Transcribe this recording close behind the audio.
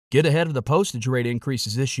Get ahead of the postage rate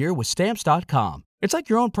increases this year with Stamps.com. It's like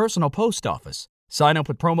your own personal post office. Sign up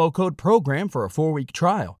with promo code PROGRAM for a 4-week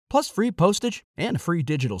trial, plus free postage and a free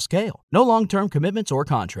digital scale. No long-term commitments or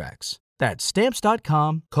contracts. That's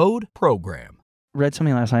Stamps.com, code PROGRAM. Read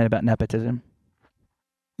something last night about nepotism.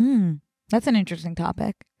 That's an interesting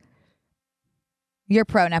topic. You're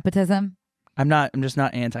pro-nepotism? I'm just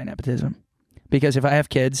not anti-nepotism. Because if I have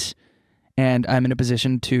kids and I'm in a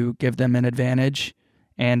position to give them an advantage,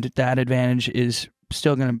 and that advantage is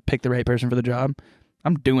still going to pick the right person for the job,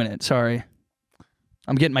 I'm doing it. Sorry.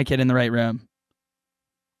 I'm getting my kid in the right room.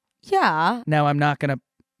 Yeah. Now I'm not going to...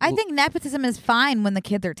 I think nepotism is fine when the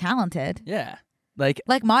kids are talented. Yeah. Like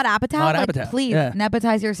Maud Apatow. Maud like, Apatow, please, yeah.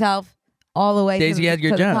 nepotize yourself all the way Daisy to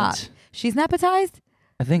Edgar the Jones. top. She's nepotized?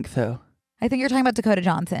 I think so. I think you're talking about Dakota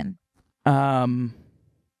Johnson.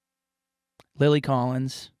 Lily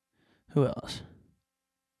Collins. Who else?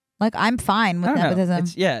 Like, I'm fine with I don't know.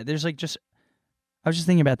 nepotism. There's like just... I was just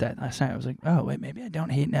thinking about that last night. I was like, oh, wait, maybe I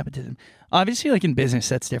don't hate nepotism. Obviously, like in business,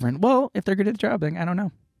 that's different. Well, if they're good at the job, then I don't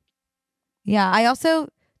know. Yeah, I also...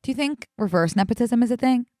 Do you think reverse nepotism is a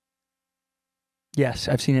thing? Yes,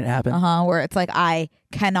 I've seen it happen. Where it's like, I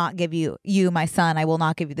cannot give you, my son, I will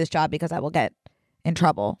not give you this job because I will get in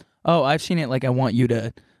trouble. Oh, I've seen it like I want you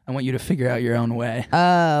to figure out your own way.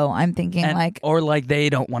 Oh, I'm thinking or like they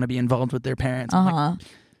don't want to be involved with their parents. I'm like,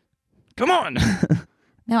 come on.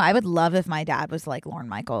 No, I would love if my dad was like Lorne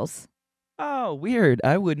Michaels. Oh, weird.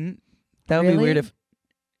 I wouldn't. That would be Really? weird if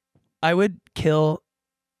I would kill.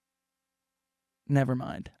 Never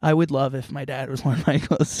mind. I would love if my dad was Lorne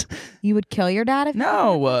Michaels. You would kill your dad if you were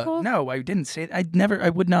Lorne Michaels? No, I didn't say it. I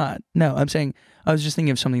would not. No, I'm saying I was just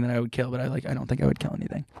thinking of something that I would kill, but I don't think I would kill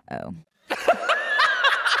anything. Oh.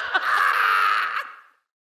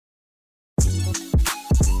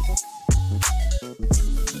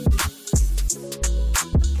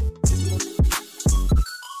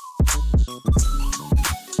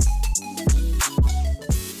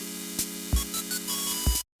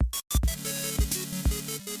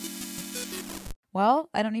 Well,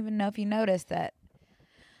 I don't even know if you noticed that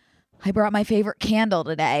I brought my favorite candle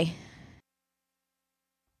today.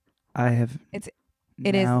 I have. It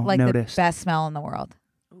is like noticed. the best smell in the world.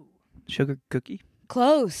 Sugar cookie?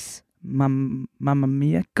 Close. Mamma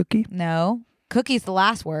mia cookie? No. Cookie's the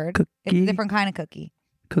last word. Cookie. It's a different kind of cookie.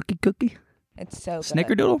 Cookie? It's so good.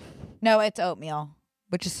 Snickerdoodle? No, it's oatmeal,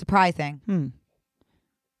 which is surprising.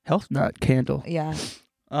 Health nut candle. Yeah.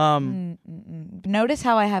 Notice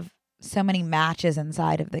how I have so many matches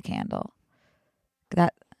inside of the candle. I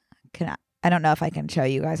don't know if I can show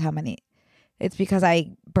you guys how many. It's because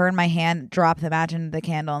I burn my hand, drop the match into the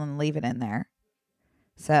candle, and leave it in there.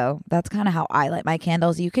 So that's kind of how I light my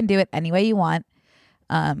candles. You can do it any way you want.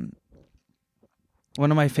 One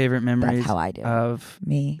of my favorite memories That's how I do of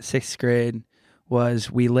me. 6th grade was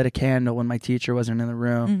we lit a candle when my teacher wasn't in the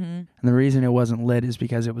room. Mm-hmm. And the reason it wasn't lit is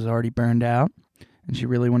because it was already burned out. And she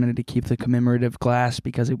really wanted to keep the commemorative glass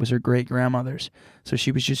because it was her great-grandmother's. So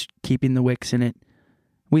she was just keeping the wicks in it.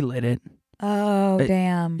 We lit it. Oh,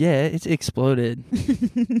 damn. Yeah, it's exploded.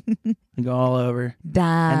 Like all over.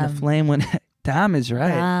 Damn. And the flame went... Damn is right.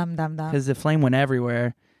 Damn. Because the flame went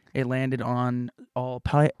everywhere. It landed on all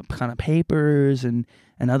kind of papers and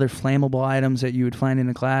other flammable items that you would find in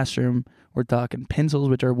a classroom. We're talking pencils,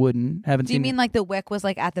 which are wooden. Do you mean like the wick was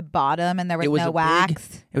like at the bottom and there was no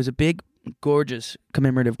wax? It was a big, gorgeous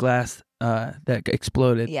commemorative glass that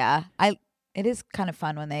exploded. Yeah. It is kind of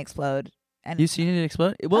fun when they explode. And You seen it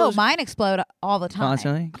explode? mine explode all the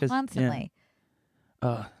time. Constantly?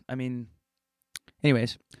 Yeah.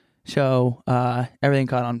 Anyways, so everything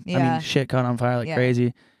caught on. Yeah. I mean, shit caught on fire like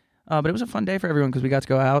crazy. But it was a fun day for everyone because we got to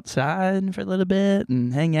go outside for a little bit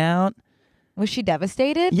and hang out. Was she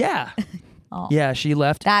devastated? Yeah. Oh. Yeah, she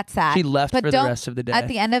left. That's sad. She left for the rest of the day. At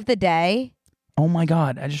the end of the day. Oh my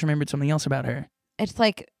God! I just remembered something else about her. It's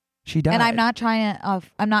like she died. And I'm not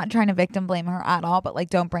trying to victim blame her at all, but like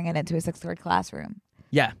don't bring it into a 6th grade classroom.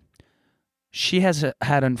 Yeah. She has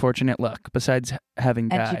had unfortunate luck besides having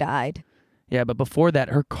died. And she died. Yeah, but before that,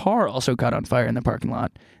 her car also caught on fire in the parking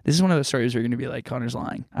lot. This is one of those stories where you're going to be like, Connor's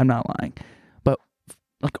lying. I'm not lying. But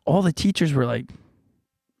like all the teachers were like,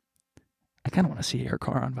 I kind of want to see her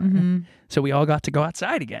car on fire. Mm-hmm. So we all got to go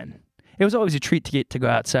outside again. It was always a treat to get to go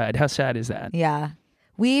outside. How sad is that? Yeah.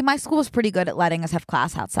 My school was pretty good at letting us have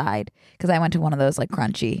class outside because I went to one of those like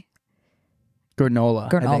crunchy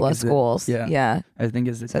granola schools. Yeah. I think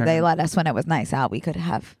is the So term. they let us when it was nice out. We could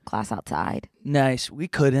have class outside. Nice. We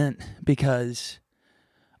couldn't because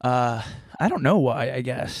I don't know why, I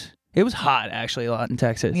guess. It was hot actually a lot in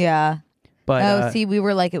Texas. Yeah. But we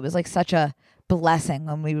were like, it was like such a blessing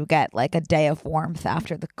when we would get like a day of warmth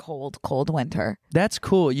after the cold winter. That's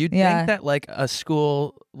cool. You'd Yeah. think that like a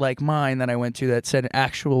school like mine that I went to that said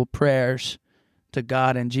actual prayers to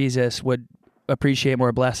God and Jesus would appreciate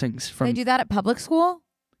more blessings from. They do that at public school?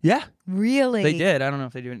 Yeah, Really? they did. I don't know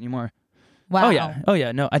if they do it anymore. Wow. Oh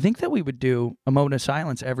yeah. No, I think that we would do a moment of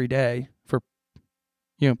silence every day for,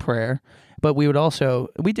 prayer. But we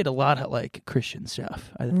did a lot of like Christian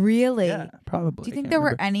stuff. Really? Yeah, probably. Do you think Can't there were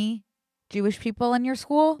remember. any Jewish people in your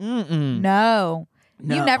school? Mm-mm. No.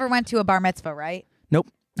 No. You never went to a bar mitzvah, right? Nope.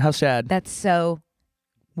 How sad. That's so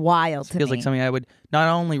wild to Feels me. like something I would not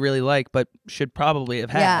only really like, but should probably have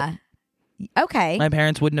had. Yeah. Okay. My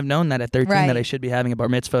parents wouldn't have known that at 13 Right. that I should be having a bar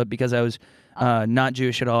mitzvah because I was not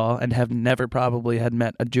Jewish at all and have never probably had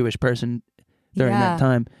met a Jewish person during Yeah. that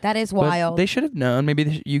time. That is But wild. they should have known.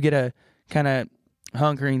 Maybe you get a kind of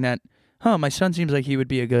hunkering that, my son seems like he would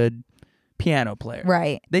be a good piano player.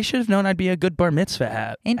 Right. They should have known I'd be a good bar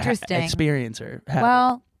mitzvah Interesting. experiencer.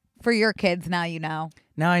 Well, for your kids now you know.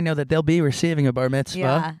 Now I know that they'll be receiving a bar mitzvah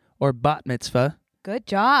Yeah. or bat mitzvah. Good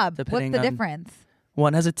job. Depending What's the on- difference?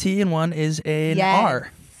 One has a T and one is an Yes.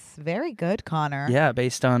 R. Very good, Connor. Yeah,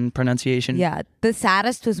 based on pronunciation. Yeah. The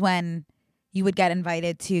saddest was when you would get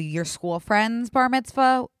invited to your school friends' bar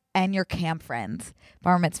mitzvah and your camp friends'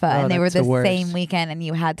 bar mitzvah. Oh, And they were that's the the worst. same weekend and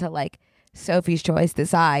you had to like Sophie's choice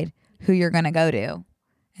decide who you're going to go to.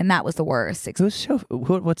 And that was the worst. Who's Sophie?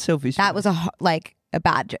 What's Sophie's? That was a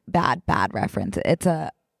bad reference. It's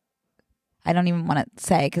a, I don't even want to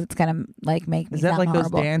say because it's gonna like make me Is that sound like horrible.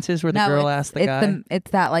 those dances where the No, girl it's- asks the it's guy?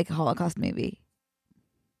 it's that like Holocaust movie.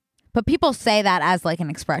 But people say that as like an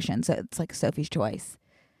expression, so it's like Sophie's choice.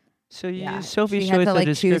 So you Yeah. use Sophie's She had choice to, the like,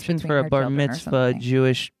 choose descriptions between for a her bar children or mitzvah something.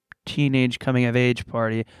 Jewish teenage coming of age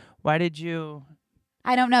party. Why did you?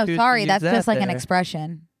 I don't know. Choose to Sorry, use that's that just like an there.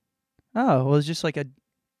 expression Oh, well, it's just like a.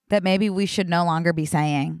 that maybe we should no longer be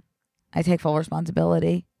saying. I take full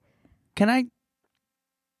responsibility. Can I?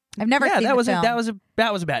 I've never Yeah, seen that the was film.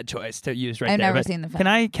 that was a bad choice to use right I've there. never but seen the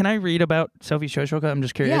film. Can I read about Sophie's Choice real quick? I'm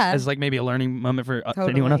just curious, Yeah. as like maybe a learning moment for Totally.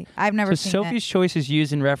 anyone else. I've never So seen Sophie's Choice is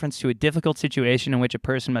used in reference to a difficult situation in which a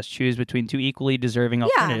person must choose between two equally deserving it.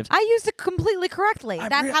 Yeah, alternatives. I used it completely correctly.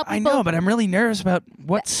 That's how people. I know, but I'm really nervous about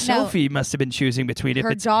what No. Sophie must have been choosing between if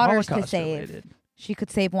Her it's daughters to Holocaust save. related. She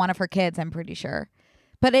could save one of her kids, I'm pretty sure.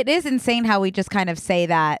 But it is insane how we just kind of say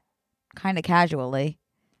that kind of casually.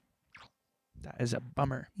 That is a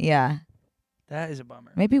bummer. Yeah. That is a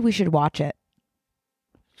bummer. Maybe we should watch it.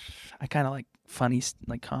 I kind of like funny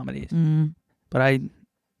like comedies, Mm. but I'm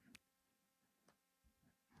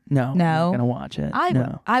No. not gonna watch it.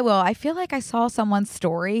 No. I will. I feel like I saw someone's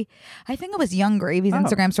story. I think it was Young Gravy's Oh.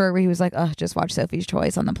 Instagram story where he was like, "Oh, just watch Sophie's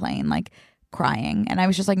Choice on the plane," like crying, and I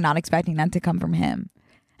was just like not expecting that to come from him.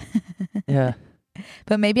 Yeah,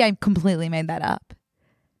 But maybe I completely made that up.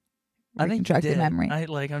 I think you Reconstructed did. memory.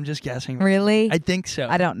 I'm just guessing. Really? I think so.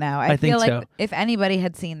 I don't know. I think feel like so. if anybody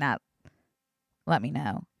had seen that, let me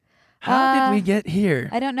know. How did we get here?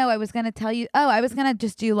 I don't know. I was going to tell you. Oh, I was going to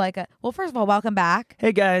just do like a. Well, first of all, welcome back.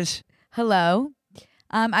 Hey guys. Hello.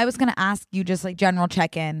 I was going to ask you just like general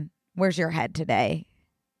check in. Where's your head today?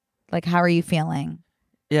 Like, how are you feeling?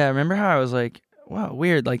 Yeah, remember how I was like, wow,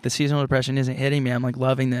 weird. Like the seasonal depression isn't hitting me. I'm like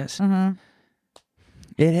loving this. Mm-hmm.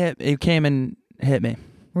 It came and hit me.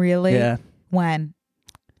 Really? Yeah, When?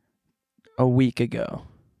 a week ago.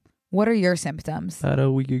 What are your symptoms? About a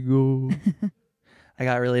week ago. I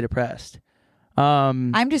got really depressed.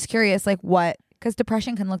 I'm just curious, like what? Because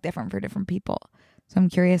depression can look different for different people. So I'm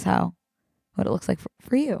curious what it looks like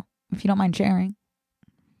for you, if you don't mind sharing.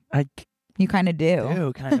 I You kind of do.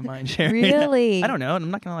 do kind of mind sharing. Really? I don't know. I'm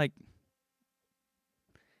not gonna like.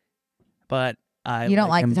 But I. You don't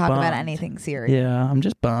like am to talk about bummed. anything serious. Yeah, I'm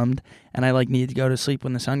just bummed, and I like need to go to sleep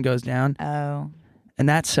when the sun goes down, Oh. and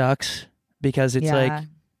that sucks because it's like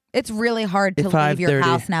it's really hard to at leave your 5:30.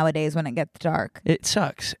 house nowadays when it gets dark. it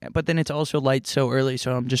sucks. But then it's also light so early,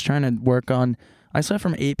 so I'm just trying to work on. I slept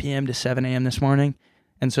from 8 p.m. to 7 a.m. this morning,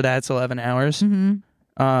 and so that's 11 hours. Mm-hmm.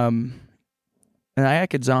 And I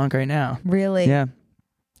could zonk right now. Really? Yeah.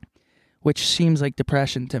 Which seems like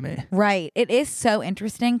depression to me. Right. It is so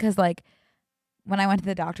interesting because, like, when I went to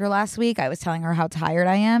the doctor last week, I was telling her how tired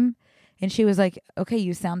I am. And she was like, okay,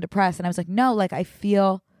 you sound depressed. And I was like, no, like, I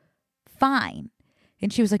feel fine.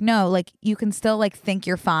 And she was like, no, like, you can still, like, think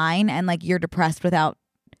you're fine and, like, you're depressed without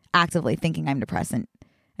actively thinking I'm depressed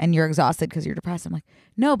and you're exhausted because you're depressed. I'm like,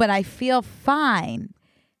 no, but I feel fine.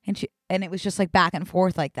 And it was just, like, back and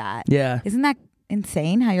forth like that. Yeah. Isn't that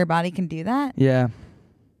insane how your body can do that? Yeah.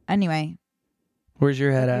 Anyway. Where's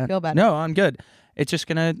your head How do you at? feel about it? No, I'm good. It's just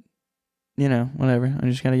gonna, whatever. I'm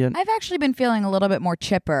just gonna get. I've actually been feeling a little bit more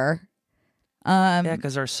chipper. Yeah,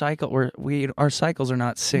 because our cycles are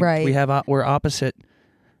not synced. Right. We're opposite.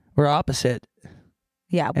 We're opposite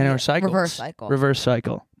Yeah. in our cycles. Reverse cycle.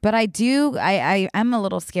 Cycle. But I'm a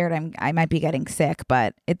little scared I might be getting sick,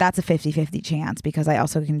 but that's a 50-50 chance because I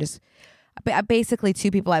also can just basically 2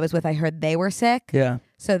 people I was with, I heard they were sick. Yeah.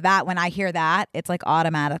 So that when I hear that, it's like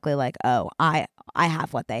automatically like, oh, I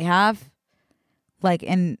have what they have. Like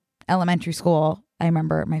in elementary school, I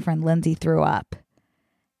remember my friend Lindsay threw up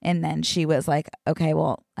and then she was like, okay,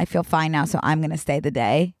 well, I feel fine now, so I'm going to stay the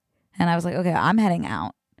day. And I was like, okay, I'm heading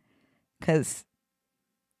out because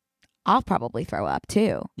I'll probably throw up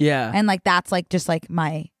too. Yeah. And like that's like just like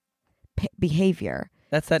my behavior.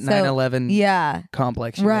 That's that So, 9/11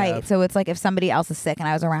 complex. You right. have. So it's like if somebody else is sick and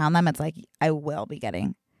I was around them, it's like I will be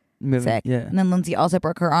getting sick. Yeah. And then Lindsay also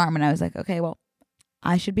broke her arm and I was like, okay, well,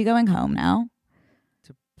 I should be going home now.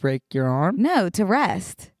 To break your arm? No, to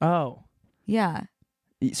rest. Oh. Yeah.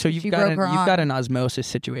 So you've got an osmosis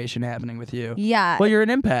situation happening with you. Yeah. Well, you're an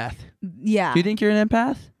empath. Yeah. Do you think you're an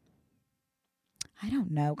empath? I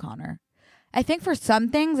don't know, Connor. I think for some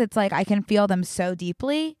things, it's like I can feel them so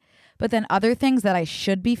deeply, but then other things that I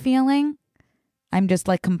should be feeling, I'm just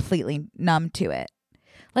like completely numb to it.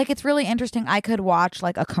 Like it's really interesting. I could watch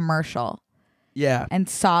like a commercial Yeah. and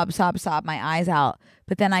sob my eyes out,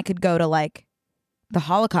 but then I could go to like the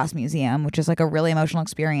Holocaust Museum, which is like a really emotional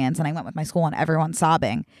experience. And I went with my school and everyone's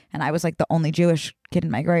sobbing. And I was like the only Jewish kid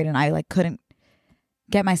in my grade and I like couldn't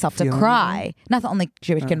get myself to cry. Not the only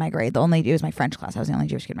Jewish kid in my grade. It was my French class. I was the only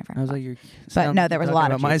Jewish kid in my French class. I was like, but no, there was a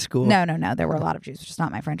lot of Jews. My school. No, there were a lot of Jews, just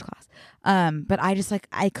not my French class. But I just like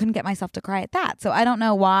I couldn't get myself to cry at that. So I don't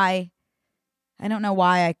know why. I'm an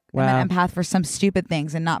empath for some stupid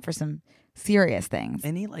things and not for some serious things.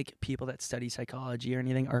 Any like people that study psychology or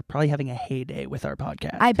anything are probably having a heyday with our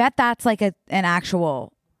podcast. I bet that's like an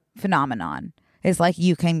actual phenomenon. Is like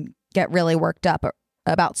you can get really worked up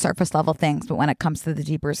about surface level things, but when it comes to the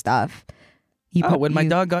deeper stuff, when my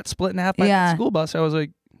dog got split in half by the school bus, I was like,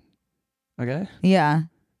 okay, yeah,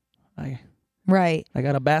 right. I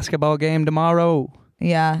got a basketball game tomorrow.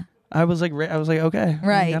 Yeah, I was like, okay,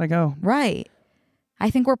 right, I gotta go. Right. I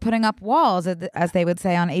think we're putting up walls, as they would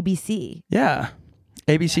say on ABC. Yeah,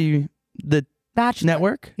 ABC, the Bachelor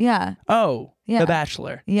network. Yeah. Oh, yeah. The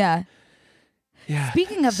Bachelor. Yeah. Yeah.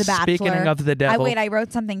 Speaking of The Bachelor. Speaking of the devil. I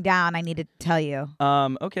wrote something down I need to tell you.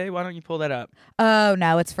 Okay, why don't you pull that up? Oh,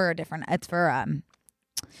 no, it's for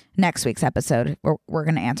next week's episode. We're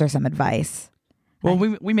going to answer some advice. Well,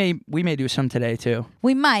 we may do some today too.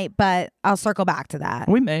 We might, but I'll circle back to that.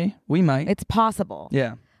 We might. It's possible.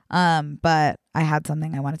 Yeah. But I had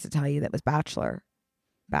something I wanted to tell you that was Bachelor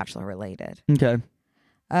related. Okay.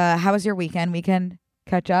 How was your weekend? Weekend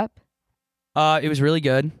catch up? It was really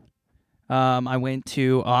good. I went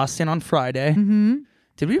to Austin on Friday. Mm-hmm.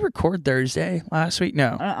 Did we record Thursday last week?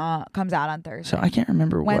 No. Comes out on Thursday. So I can't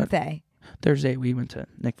remember Wednesday. Thursday we went to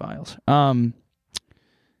Nick Viles.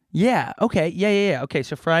 Yeah. Okay. Yeah. Okay.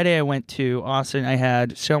 So Friday I went to Austin. I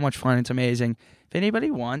had so much fun. It's amazing. If anybody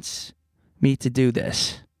wants me to do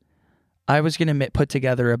this, I was going to put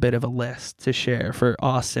together a bit of a list to share for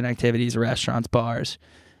Austin activities, restaurants, bars,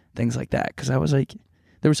 things like that. Because I was like,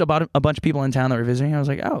 there was about a bunch of people in town that were visiting. I was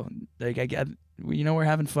like, oh, like I get, we're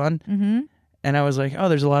having fun. Mm-hmm. And I was like, oh,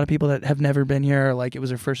 there's a lot of people that have never been here. Like it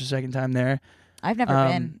was their first or second time there. I've never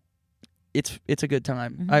been. It's a good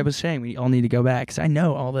time. Mm-hmm. I was saying we all need to go back because I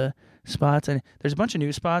know all the spots, and there's a bunch of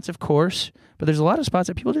new spots, of course, but there's a lot of spots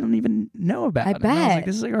that people didn't even know about. I And bet. I was like,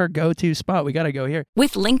 this is like our go-to spot. We got to go here.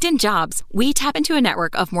 With LinkedIn Jobs, we tap into a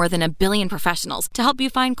network of more than 1 billion professionals to help you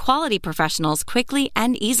find quality professionals quickly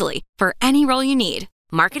and easily for any role you need.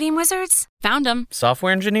 Marketing wizards? Found them.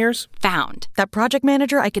 Software engineers? Found. That project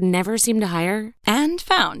manager I could never seem to hire? And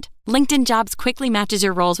found. LinkedIn Jobs quickly matches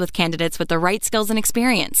your roles with candidates with the right skills and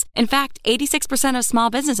experience. In fact, 86% of small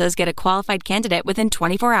businesses get a qualified candidate within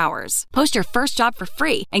 24 hours. Post your first job for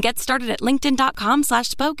free and get started at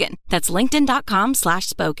linkedin.com/spoken. That's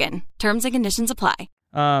linkedin.com/spoken. Terms and conditions apply.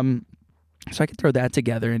 So I could throw that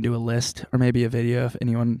together and do a list or maybe a video if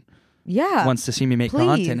anyone wants to see me make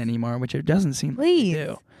content anymore, which it doesn't seem like to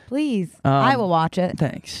do. Please. I will watch it.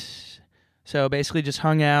 Thanks. So basically just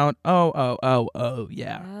hung out.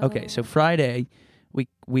 Yeah. Okay, so Friday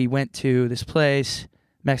we went to this place,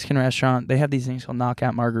 Mexican restaurant. They have these things called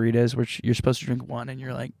knockout margaritas, which you're supposed to drink one and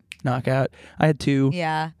you're like, knockout. I had 2.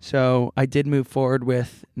 Yeah. So I did move forward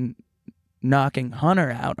with knocking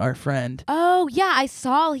Hunter out, our friend. Oh, yeah. I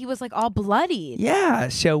saw he was like all bloody. Yeah.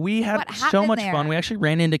 So we had so much fun. We actually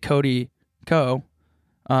ran into Cody Ko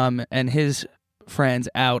and his friends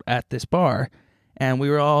out at this bar. And we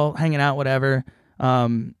were all hanging out, whatever.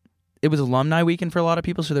 it was alumni weekend for a lot of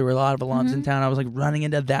people, so there were a lot of alums in town. I was like running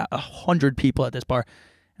into 100 people at this bar,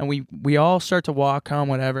 and we all start to walk home,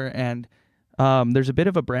 whatever, and there's a bit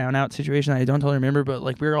of a brownout situation that I don't totally remember, but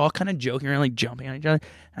like we were all kind of joking around, like jumping on each other.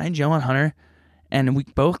 And I jumped on Hunter, and we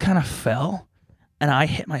both kind of fell, and I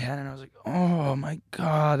hit my head, and I was like, oh my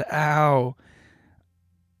God, ow.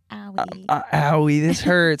 Owie. Owie, this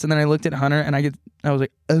hurts. And then I looked at Hunter, and I was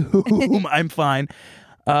like, oh, I'm fine.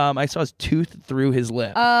 I saw his tooth through his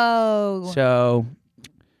lip. Oh. So,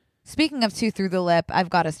 Speaking of tooth through the lip, I've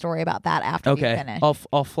got a story about that after we finish.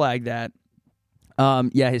 I'll flag that.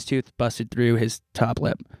 Yeah, his tooth busted through his top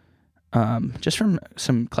lip. Just from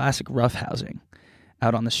some classic roughhousing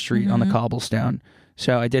out on the street on the cobblestone.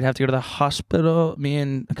 So I did have to go to the hospital. Me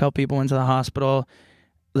and a couple people went to the hospital.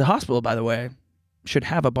 The hospital, by the way, should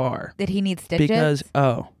have a bar. Did he need stitches? Because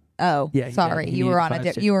yeah, sorry, you were on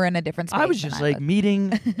you were in a different space. I was just like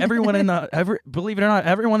meeting everyone in the believe it or not,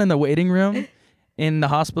 everyone in the waiting room in the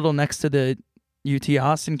hospital next to the UT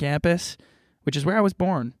Austin campus, which is where I was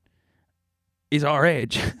born, is our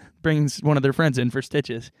age. Brings one of their friends in for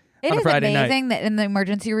stitches. It on is a Friday amazing night. that in the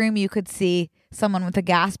emergency room you could see someone with a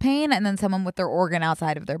gas pain and then someone with their organ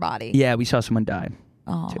outside of their body. Yeah, we saw someone die.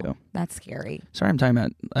 Oh, too. That's scary. Sorry, I'm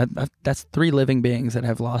talking about that's 3 living beings that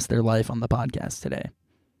have lost their life on the podcast today.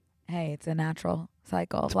 Hey, it's a natural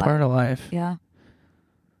cycle. It's part of life. Yeah.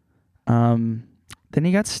 Then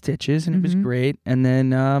he got stitches and it was great. And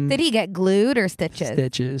then did he get glued or stitches?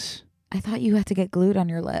 Stitches. I thought you had to get glued on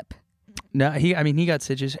your lip. No, he got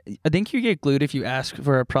stitches. I think you get glued if you ask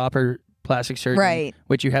for a proper plastic surgeon, right?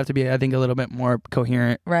 Which you have to be, I think, a little bit more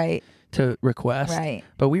coherent, right, to request, right?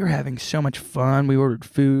 But we were having so much fun. We ordered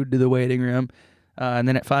food to the waiting room, and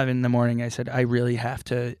then at 5 a.m, I said, I really have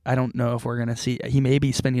to. I don't know if we're gonna see. He may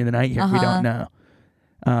be spending the night here. We don't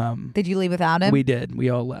know. Did you leave without him? We did. We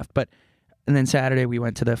all left, and then Saturday we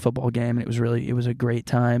went to the football game, and it was a great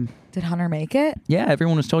time. Did Hunter make it? Yeah,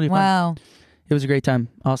 everyone was totally fine. Wow. It was a great time.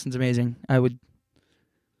 Austin's amazing. I would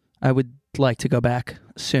like to go back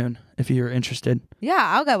soon if you're interested. Yeah,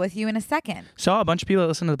 I'll go with you in a second. Saw a bunch of people that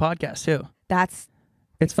listen to the podcast too.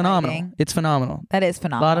 It's phenomenal. It's phenomenal. That is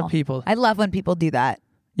phenomenal. A lot of people. I love when people do that.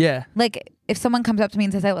 Yeah. Like if someone comes up to me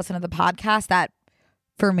and says I listen to the podcast, that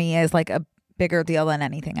for me is like a bigger deal than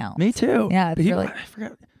anything else. Me too. Yeah, it's really. I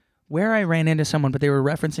forgot where I ran into someone, but they were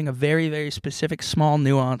referencing a very, very specific, small,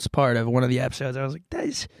 nuanced part of one of the episodes. I was like, that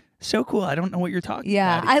is so cool. I don't know what you're talking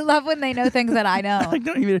about. Yeah, I love when they know things that I know.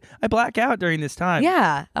 I black out during this time.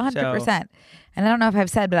 Yeah, 100%. And I don't know if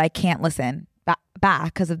I've said, but I can't listen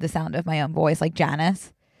back because of the sound of my own voice, like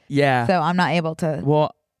Janice. Yeah. So I'm not able to.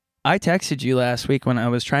 Well, I texted you last week when I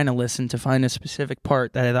was trying to listen to find a specific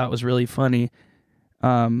part that I thought was really funny.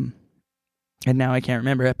 And now I can't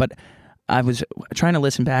remember it, but I was trying to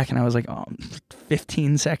listen back and I was like,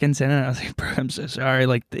 15 seconds in and I was like, bro, I'm so sorry.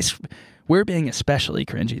 Like this, we're being especially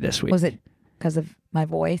cringy this week. Was it because of my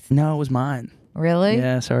voice? No, it was mine. Really?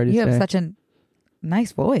 Yeah, sorry to say. You have such a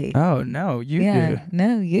nice voice. Oh, no, you do.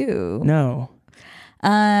 No, you. No.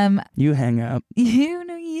 You hang up. You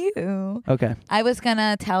know you. Okay. I was going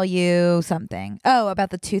to tell you something. Oh,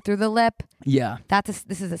 about the tooth through the lip. Yeah.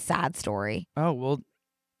 This is a sad story. Oh, well,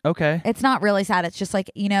 okay. It's not really sad. It's just like,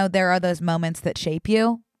 there are those moments that shape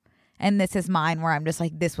you. And this is mine where I'm just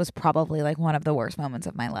like, this was probably like one of the worst moments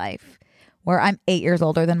of my life. Where I'm 8 years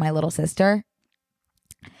older than my little sister.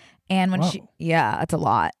 And when it's a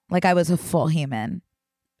lot. Like I was a full human.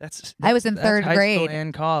 I was in third grade. High school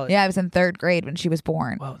and college. Yeah, I was in third grade when she was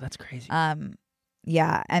born. Whoa, that's crazy.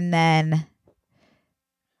 Yeah. And then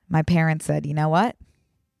my parents said, you know what?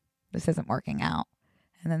 This isn't working out.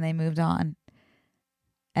 And then they moved on.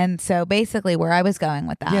 And so basically where I was going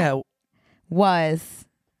with that was,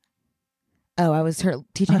 I was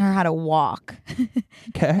teaching her how to walk.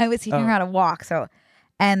 Okay. I was teaching her how to walk. So,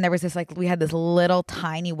 and there was this we had this little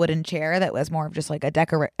tiny wooden chair that was more of just like a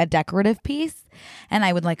decorative piece. And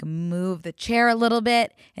I would move the chair a little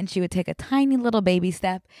bit and she would take a tiny little baby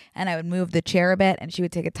step and I would move the chair a bit and she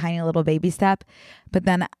would take a tiny little baby step. But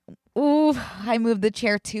then, I moved the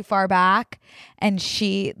chair too far back and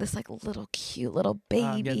this little cute little baby.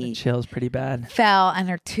 I'm getting the chills pretty bad. Fell and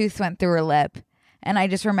her tooth went through her lip. And I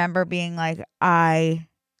just remember being I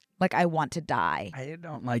want to die. I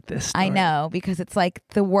don't like this story. I know, because it's like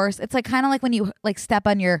the worst. It's like kind of like when you step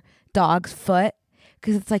on your dog's foot,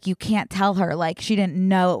 because it's like you can't tell her she didn't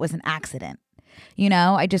know it was an accident.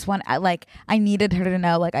 I just I needed her to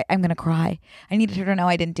know I'm gonna cry. I needed her to know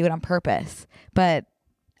I didn't do it on purpose.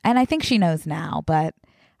 And I think she knows now, but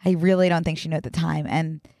I really don't think she knew at the time.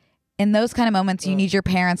 And in those kind of moments, you need your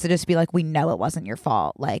parents to just be like, we know it wasn't your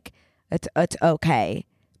fault. It's okay.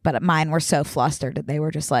 But mine were so flustered that they were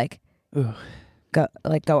just like, Ooh. go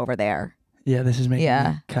over there. Yeah, this is making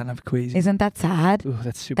Yeah. me kind of queasy. Isn't that sad? Ooh,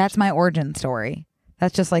 that's super. That's my origin story.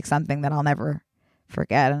 That's just like something that I'll never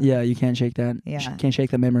forget. Yeah, you can't shake that. Yeah. Can't shake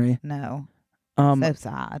the memory. No. Um, So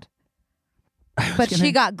sad. I was But gonna-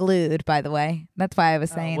 she got glued, by the way. That's why I was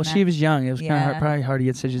saying well, that. she was young. It was kind Yeah. of probably hard to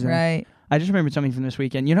get stitches in. Right. I just remembered something from this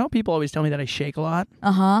weekend. You know, people always tell me that I shake a lot.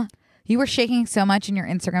 Uh-huh. You were shaking so much in your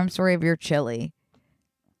Instagram story of your chili.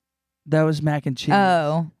 That was mac and cheese.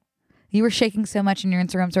 Oh. You were shaking so much in your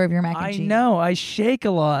Instagram story of your mac and I cheese. know. I shake a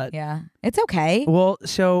lot. Yeah. It's okay. Well,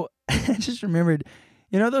 so I just remembered.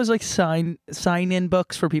 You know those like sign-in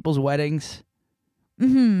books for people's weddings?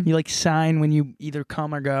 Mm-hmm. You like sign when you either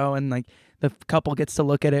come or go, and like the couple gets to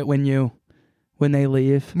look at it when they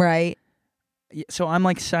leave. Right. Yeah, so I'm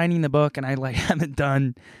like signing the book, and I like haven't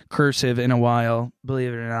done cursive in a while,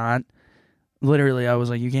 believe it or not. Literally, I was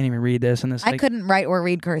like, you can't even read this, and this. I like, couldn't write or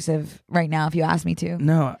read cursive right now if you asked me to.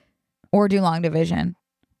 No, Or do long division.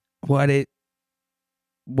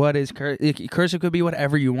 what is cursive could be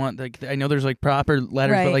whatever you want. Like I know there's like proper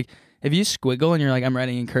letters, Right. but like if you squiggle and you're like I'm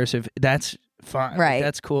writing in cursive, that's fine. Like, Right.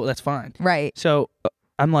 that's cool. That's fine. Right. So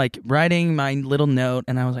I'm like writing my little note,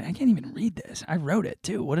 and I was like, I can't even read this. I wrote it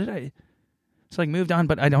too. What did I? So like moved on,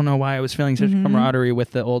 but I don't know why I was feeling such Mhm. camaraderie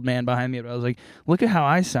with the old man behind me. But I was like, look at how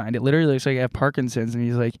I signed. It literally looks like I have Parkinson's, and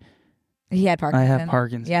he's like, He had Parkinson's. I have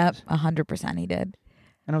Parkinson's. Yep. 100% he did.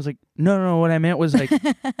 And I was like, no. What I meant was like,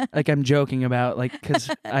 like I'm joking about like because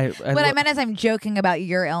I What I meant is I'm joking about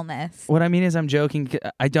your illness. What I mean is I'm joking.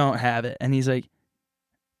 I don't have it. And he's like,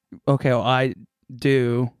 okay, well, I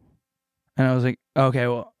do. And I was like, okay,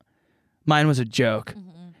 well, mine was a joke.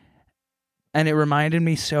 And it reminded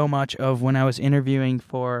me so much of when I was interviewing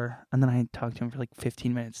and then I talked to him for like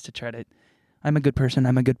 15 minutes to try to, I'm a good person.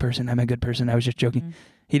 I'm a good person. I'm a good person. I was just joking. Mhm.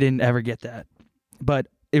 He didn't ever get that. But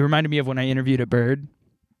it reminded me of when I interviewed at Bird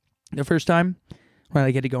the first time, where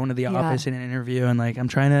I get to go into the Yeah. office in an interview, and like I'm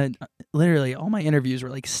trying to literally all my interviews were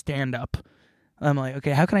like stand up. I'm like,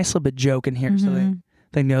 okay, how can I slip a joke in here so Mhm.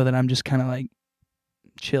 they know that I'm just kind of like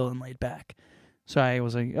chill and laid back. So I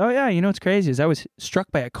was like, oh yeah, you know what's crazy is I was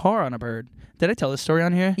struck by a car on a Bird. Did I tell this story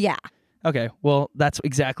on here? Yeah. Okay, well that's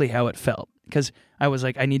exactly how it felt because I was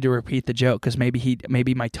like, I need to repeat the joke because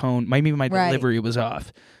maybe my tone, maybe my Right. delivery was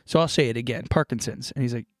off. So I'll say it again, Parkinson's, and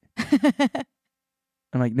he's like,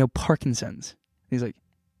 I'm like, no, Parkinson's. He's like,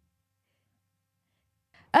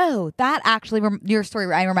 Oh, that actually, your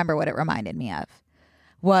story, I remember what it reminded me of.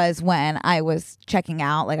 Was when I was checking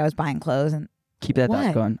out, like I was buying clothes and, keep that What?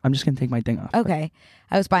 thought going. I'm just gonna take my thing off. okay.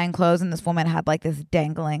 I was buying clothes and this woman had like this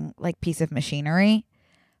dangling like piece of machinery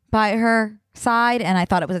by her side and I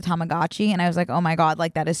thought it was a Tamagotchi and I was like, oh my God,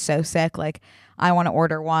 like that is so sick. Like I want to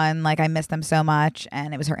order one. Like I miss them so much.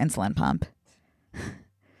 And it was her insulin pump.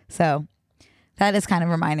 So that is kind of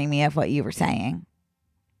reminding me of what you were saying,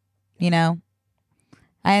 you know?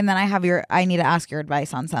 And then I need to ask your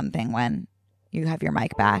advice on something when you have your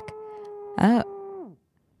mic back. Oh.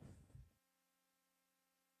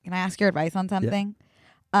 Can I ask your advice on something?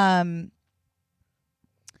 I'm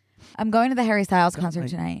going to the Harry Styles concert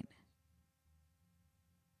tonight.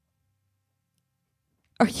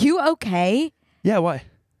 Are you okay? Yeah, why?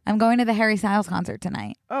 I'm going to the Harry Styles concert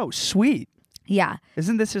tonight. Oh, sweet. Yeah.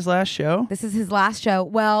 Isn't this his last show? This is his last show.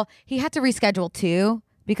 Well, he had to reschedule 2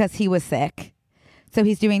 because he was sick. So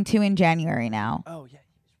he's doing 2 in January now. Oh yeah,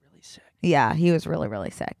 he was really sick. Yeah, he was really, really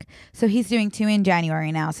sick. So he's doing 2 in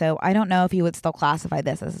January now. So I don't know if he would still classify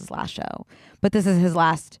this as his last show. But this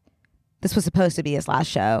was supposed to be his last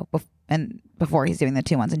show. And before he's doing the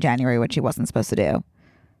 2 ones in January, which he wasn't supposed to do.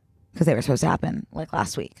 Because they were supposed to happen like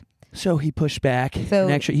last week. So he pushed back. So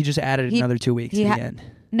and actually, he just added another 2 weeks to the end.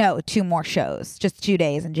 No, 2 more shows. Just 2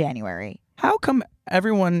 days in January. How come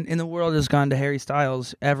everyone in the world has gone to Harry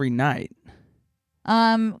Styles every night?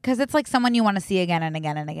 Because it's like someone you want to see again and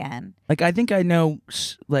again and again. Like I think I know,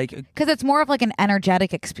 like Because it's more of like an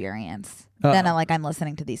energetic experience than Uh-oh. a like I'm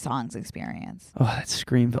listening to these songs experience. oh, that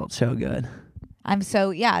scream felt so good. Do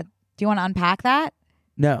you want to unpack that?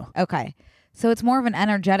 No, Okay. So it's more of an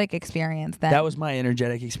energetic experience than that was my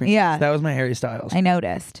energetic experience. Yeah. that was my Harry Styles. I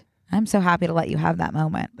noticed. I'm so happy to let you have that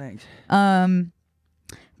moment. Thanks.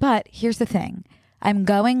 But here's the thing. I'm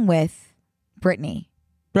going with Brittany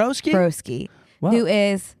Broski. Wow. who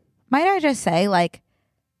is, might I just say, like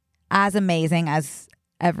as amazing as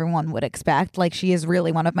everyone would expect. Like she is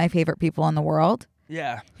really one of my favorite people in the world.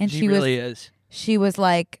 Yeah, And she she was- really is. She was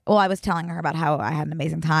like, well, I was telling her about how I had an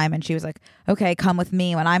amazing time. And she was like, okay, come with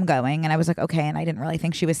me when I'm going. And I was like, okay. And I didn't really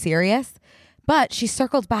think she was serious. But she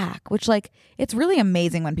circled back, which like, it's really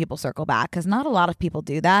amazing when people circle back because not a lot of people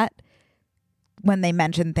do that. when they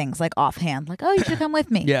mention things like offhand, like, oh, you should come with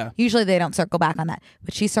me. Yeah. Usually they don't circle back on that.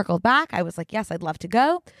 But she circled back. I was like, yes, I'd love to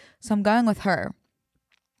go. So I'm going with her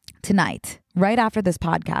tonight, right after this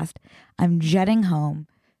podcast. I'm jetting home,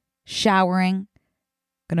 showering,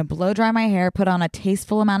 going to blow dry my hair, put on a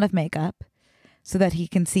tasteful amount of makeup so that he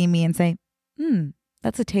can see me and say,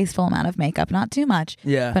 that's a tasteful amount of makeup. Not too much,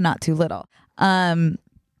 Yeah. but not too little.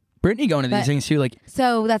 Brittany going to these things too. Like,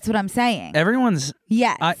 So that's what I'm saying. everyone's,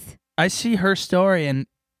 Yes. I see her story and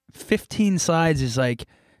 15 slides is like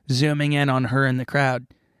zooming in on her in the crowd.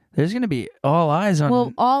 There's going to be all eyes on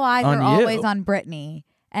Well, all eyes on are you. always on Brittany.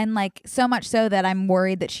 And like so much so that I'm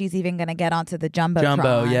worried that she's even going to get onto the Jumbotron.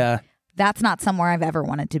 Jumbo. Yeah. That's not somewhere I've ever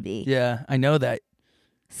wanted to be. Yeah. I know that.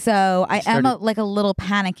 So I am started- like a little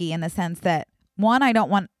panicky in the sense that one,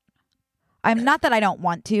 I'm not that I don't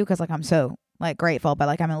want to, because like I'm so like grateful, but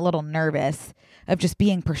like I'm a little nervous of just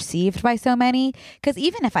being perceived by so many. Because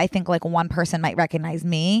even if I think like one person might recognize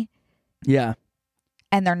me, Yeah.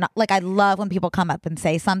 and they're not, like, I love when people come up and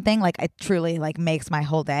say something, like it truly like makes my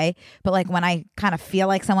whole day. But like when I kind of feel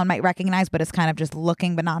like someone might recognize but is kind of just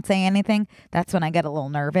looking but not saying anything, that's when I get a little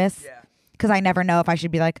nervous. Yeah. Because I never know if I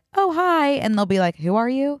should be like, oh, hi, and they'll be like, who are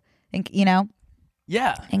you? And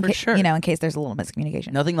Yeah. in For sure. in case there's a little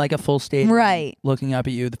miscommunication. Nothing like a full stage Right. looking up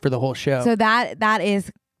at you for the whole show. So that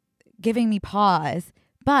is giving me pause,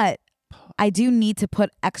 but I do need to put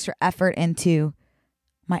extra effort into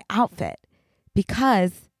my outfit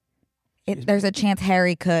because there's a chance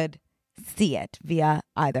Harry could see it via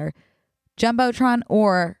either Jumbotron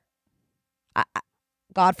or,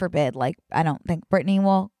 God forbid, like I don't think Brittany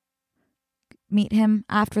will meet him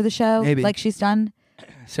after the show, Maybe. like she's done,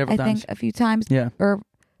 Several I times. think, a few times. Yeah. But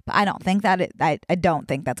I don't think that I don't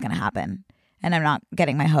think that's going to happen, and I'm not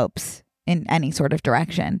getting my hopes in any sort of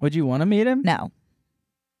direction. Would you want to meet him? No,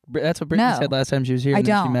 That's what Brittany No. said last time she was here. I and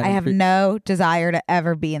then she don't. met I him. have no desire to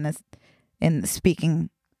ever be in the speaking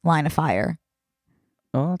line of fire.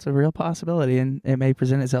 Oh, it's a real possibility, and it may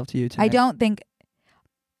present itself to you tonight.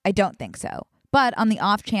 I don't think so. But on the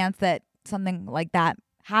off chance that something like that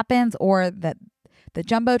happens, or that the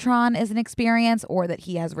Jumbotron is an experience, or that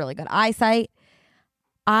he has really good eyesight,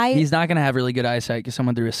 He's not going to have really good eyesight because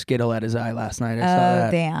someone threw a Skittle at his eye last night. I saw oh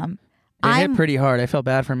that. damn, It hit pretty hard. I felt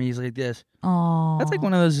bad for him. He's like this. Oh, That's like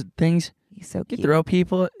one of those things he's so you cute.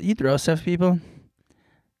 throw stuff at people.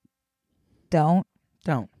 Don't.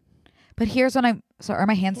 Don't. But here's what are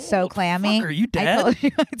my hands so clammy? Fuck, are you I dead?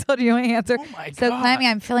 told you my hands are Oh my so God. clammy.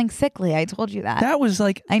 I'm feeling sickly. I told you that. That was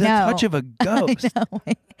like I the know. touch of a ghost. I know.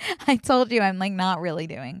 I told you I'm like not really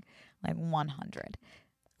doing like 100.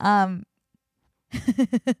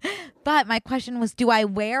 But my question was, do I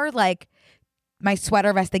wear like my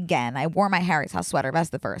sweater vest again? I wore my Harry's House sweater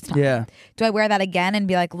vest the first time. Yeah. Do I wear that again and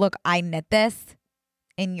be like, look, I knit this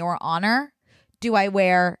in your honor? Do I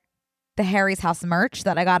wear the Harry's House merch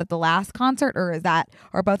that I got at the last concert, or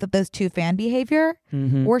are both of those too fan behavior?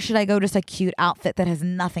 Mhm. Or should I go just a cute outfit that has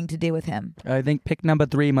nothing to do with him? I think pick number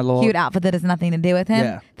 3, my lord. Cute outfit that has nothing to do with him.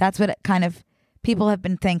 Yeah. That's what it kind of people have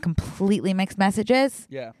been saying, completely mixed messages.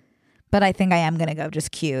 Yeah. But I think I am gonna go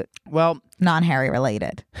just cute, Well, non-Harry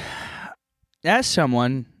related. as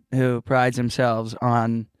someone who prides themselves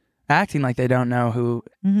on acting like they don't know who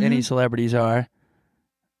Mhm. any celebrities are,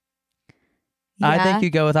 I Yeah. think you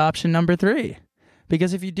go with option number 3.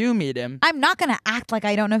 Because if you do meet him, I'm not gonna act like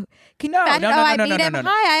I don't know. Can you No, imagine? no, oh, no, I no, meet no, him. no, no.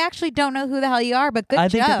 Hi, I actually don't know who the hell you are, but good I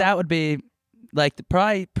think joke. that would be like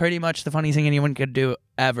probably pretty much the funniest thing anyone could do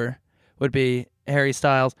ever would be Harry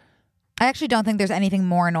Styles. I actually don't think there's anything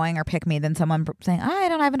more annoying or pick me than someone saying, I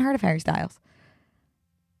haven't heard of Harry Styles.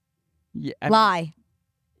 Yeah, Lie.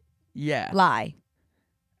 Yeah. Lie.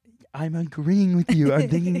 I'm agreeing with you. I'm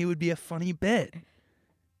thinking it would be a funny bit.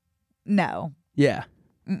 No. Yeah.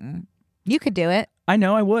 Mm-mm. You could do it. I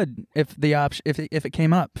know I would if the option if it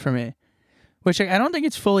came up for me. Which I don't think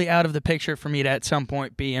it's fully out of the picture for me to at some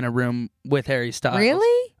point be in a room with Harry Styles.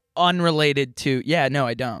 Really? Unrelated to no,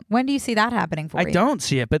 I don't. When do you see that happening for I you? don't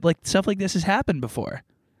see it, but like stuff like this has happened before.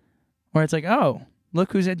 Where it's like, oh,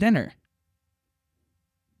 look who's at dinner.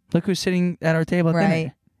 Look who's sitting at our table at Right.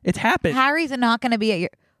 dinner. It's happened. Harry's not going to be at your...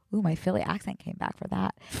 Ooh, my Philly accent came back for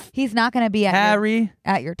that. He's not going to be at Harry.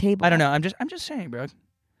 at your table. I don't know. I'm just saying, bro.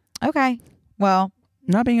 Okay. Well,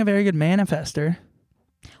 Not being a very good manifester.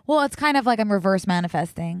 it's kind of like I'm reverse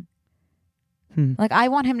manifesting. Like I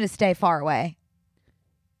want him to stay far away.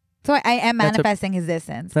 So I am That's manifesting his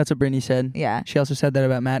distance. That's what Brittany said. Yeah. She also said that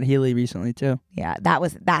about Matt Healy recently too. Yeah.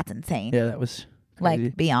 That's insane. Yeah, that was crazy.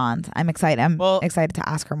 Like beyond. I'm excited. I'm Well- excited to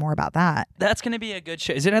ask her more about that. That's gonna be a good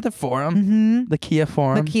show. Is it at the Forum? Mm-hmm. The Kia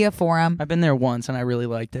Forum. The Kia Forum. I've been there once and I really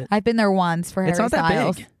liked it. I've been there once for It's Harry not that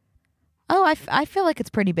Styles. big. Oh, I feel like it's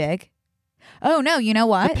pretty big. Oh, no, you know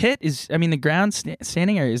what? The pit is, I mean, the ground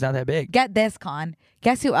standing area is not that big. Get this, Con.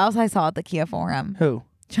 Guess who else I saw at the Kia Forum? Who?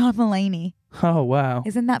 John Mulaney. Oh, wow.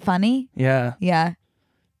 Isn't that funny? Yeah. Yeah.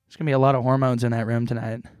 There's going to be a lot of hormones in that room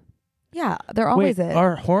tonight. Yeah, there always Wait, is.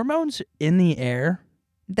 are hormones in the air?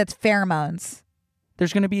 That's pheromones.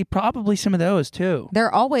 There's going to be probably some of those, too.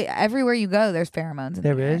 They're always, everywhere you go, there's pheromones. In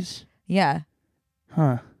There the air. is? Yeah.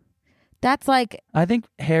 Huh. That's like, I think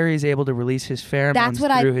Harry's able to release his pheromones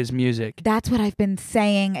through his music. that's what I've been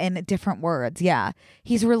saying in different words. Yeah.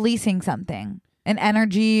 He's releasing something, an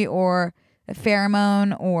energy or a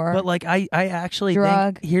pheromone or But like I actually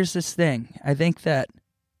drug. think here's this thing. I think that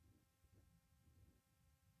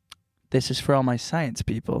this is for all my science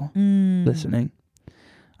people listening.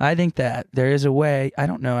 I think that there is a way. I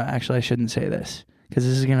don't know. Actually, I shouldn't say this because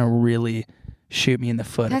this is going to really shoot me in the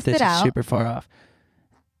foot Test if this it is out. super far off.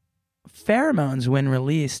 Pheromones, when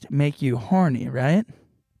released, make you horny, right?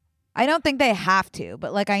 I don't think they have to,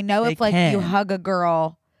 but like I know They if like can. you hug a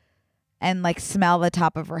girl and like smell the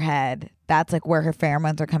top of her head, that's like where her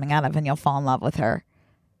pheromones are coming out of and you'll fall in love with her.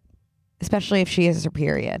 Especially if she is her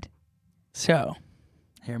period. So,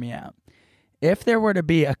 hear me out. If there were to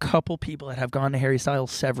be a couple people that have gone to Harry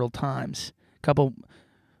Styles several times, couple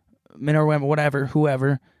men or women, whatever,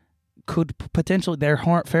 whoever, could potentially their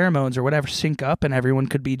pheromones or whatever sync up and everyone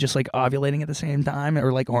could be just like ovulating at the same time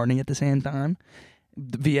or like horny at the same time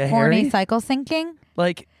via Horny Harry? cycle syncing?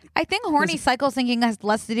 Like, I think horny cycle syncing has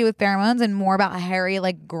less to do with pheromones and more about Harry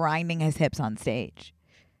like grinding his hips on stage.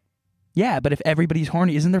 yeah, but if everybody's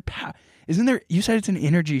horny, isn't there, you said it's an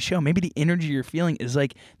energy show. Maybe the energy you're feeling is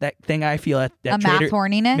like that thing I feel at A mass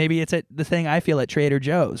horniness? Maybe it's the thing I feel at Trader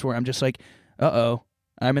Joe's where I'm just like, uh-oh,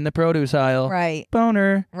 I'm in the produce aisle. Right.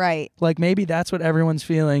 Boner. Right. Like maybe that's what everyone's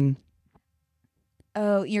feeling.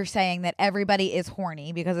 Oh, you're saying that everybody is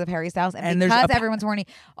horny because of Harry Styles, and And there's because a- everyone's horny,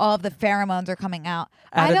 all of the pheromones are coming out.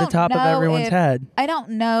 Out I of the don't top of know everyone's if- head. I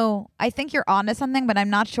don't know. I think you're onto something, but I'm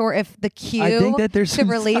not sure if the cue I think that there's to some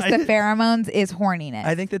release the science. pheromones is horniness.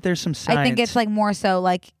 I think that there's some science. I think it's like more so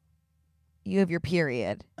like you have your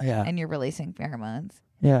period yeah, and you're releasing pheromones.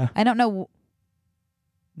 yeah. I don't know.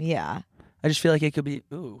 Yeah. I just feel like it could be.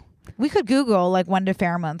 Ooh. We could Google like when do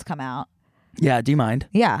pheromones come out. Yeah. Do you mind?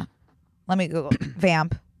 Yeah. Let me Google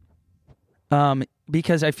vamp.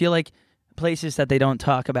 Because I feel like places that they don't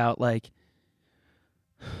talk about, like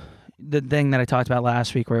the thing that I talked about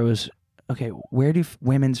last week, where it was okay. Where do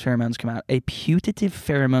women's pheromones come out? A putative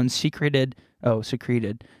pheromone secreted,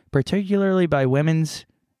 particularly by women's,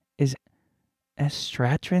 is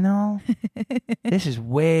estragenol. This is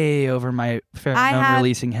way over my pheromone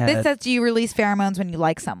releasing head. This says you release pheromones when you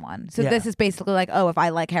like someone. So Yeah. this is basically like, oh, if I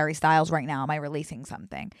like Harry Styles right now, am I releasing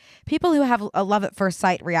something? People who have a love at first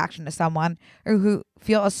sight reaction to someone or who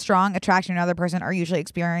feel a strong attraction to another person are usually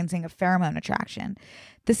experiencing a pheromone attraction.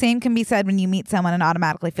 The same can be said when you meet someone and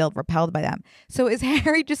automatically feel repelled by them. So is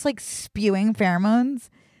Harry just like spewing pheromones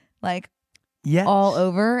like yes. all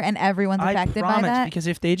over and everyone's affected I by promise, that? because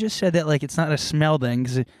if they just said that like it's not a smell thing,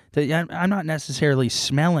 because I'm not necessarily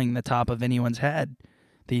smelling the top of anyone's head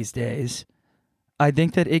these days. I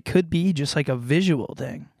think that it could be just like a visual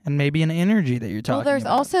thing and maybe an energy that you're talking Well, there's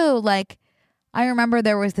about. also like, I remember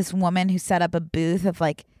there was this woman who set up a booth of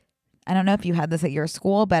like, I don't know if you had this at your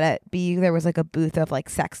school, but at BU there was like a booth of like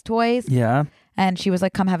sex toys. Yeah. And she was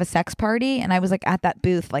like, come have a sex party. And I was like at that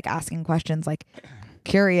booth, like asking questions, like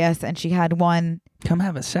curious. And she had one. Come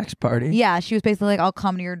have a sex party. Yeah. She was basically like, I'll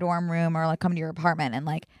come to your dorm room or like come to your apartment and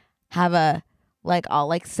like have a, like, I'll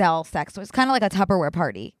like sell sex toys. It's kind of like a Tupperware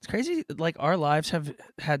party. It's crazy. Like our lives have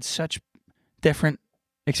had such different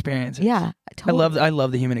experiences. Yeah. Totally. I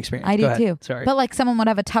love the human experience. I Go do ahead. too. Sorry. But like someone would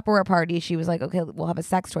have a Tupperware party. She was like, okay, we'll have a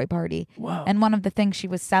sex toy party. Whoa. And one of the things she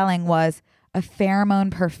was selling was a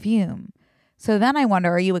pheromone perfume. So then I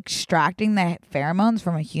wonder, are you extracting the pheromones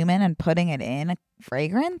from a human and putting it in a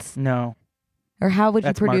fragrance? No, Or how would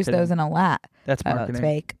That's you produce marketing. those in a lab? that's Oh, marketing. it's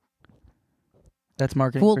fake. That's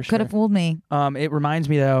marketing for sure. Could have fooled me. It reminds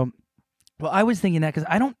me though. Well, I was thinking that because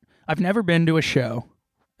I've never been to a show,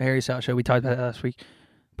 a Harry Styles show. We talked about that last week,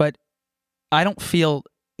 but I don't feel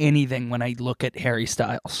anything when I look at Harry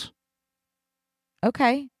Styles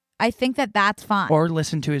Okay. I think that that's fine. or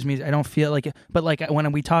listen to his music. I don't feel like it. But like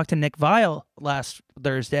when we talked to Nick Viall last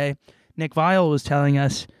Thursday, Nick Viall was telling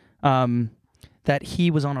us that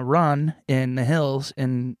he was on a run in the hills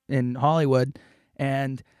in Hollywood,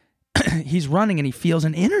 and he's running and he feels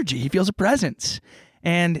an energy. He feels a presence,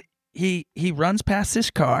 and he runs past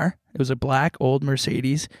this car. It was a black old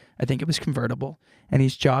Mercedes. I think it was convertible. And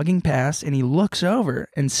he's jogging past and he looks over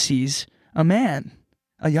and sees a man,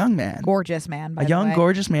 a young man. Gorgeous man, by A the young, way.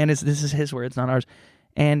 gorgeous man. This is his words, not ours.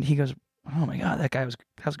 And he goes, oh my God, that was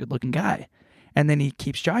a good looking guy. And then he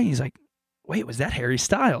keeps jogging. He's like, wait, was that Harry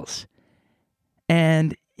Styles?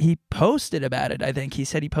 And he posted about it. I think he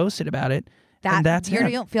said he posted about it. And that's you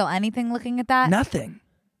him. don't feel anything looking at that? Nothing.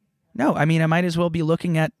 No, I mean, I might as well be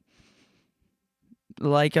looking at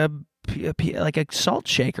like a salt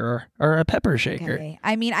shaker or a pepper shaker. Okay.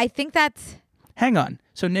 I mean, I think that's... Hang on.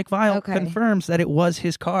 So Nick Viall Okay. confirms that it was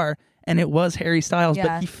his car and it was Harry Styles, Yeah.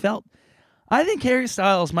 but he felt... I think Harry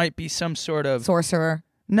Styles might be some sort of... sorcerer.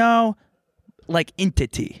 No, like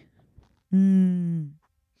entity. Mm.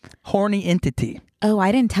 Horny entity. Oh,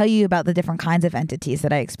 I didn't tell you about the different kinds of entities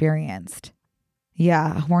that I experienced.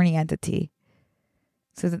 Yeah, a horny entity.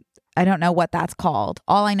 So I don't know what that's called.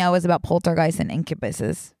 All I know is about poltergeists and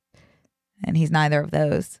incubuses. And he's neither of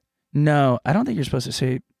those. No, I don't think you're supposed to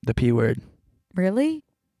say the P word. Really?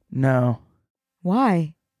 No.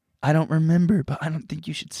 Why? I don't remember, but I don't think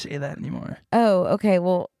you should say that anymore. Oh, okay.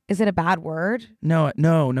 Well, is it a bad word? No.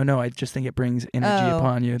 I just think it brings energy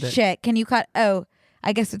upon you. That Shit. Can you cut? Oh,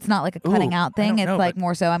 I guess it's not like a cutting Ooh, out I thing. don't It's know, like but-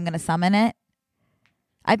 more so I'm going to summon it.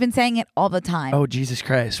 I've been saying it all the time. Oh, Jesus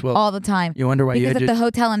Christ. Well, all the time. you wonder why you Because had at to... the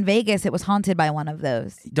hotel in Vegas, it was haunted by one of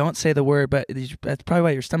those. Don't say the word, but that's probably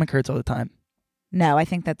why your stomach hurts all the time. No, I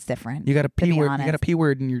think that's different. You got a to be P word. You honest. got a P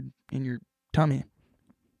word in your tummy,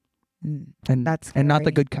 Mm, and That's and not the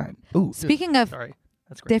scary. good kind. Ooh, Speaking of sorry,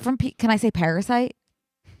 that's great. different, can I say parasite?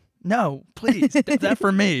 No, please. That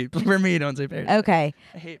for me. For me, don't say parasite. Okay.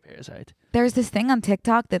 I hate parasite. There's this thing on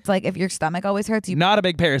TikTok that's like if your stomach always hurts, you Not a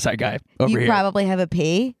big parasite guy over here. probably have a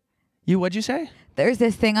P. What'd you say? There's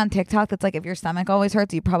this thing on TikTok that's like if your stomach always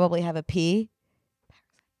hurts, you probably have a P.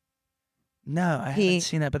 No, I P. haven't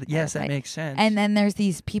seen that, but yes, that Parasite. makes sense. And then there's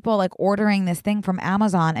these people like ordering this thing from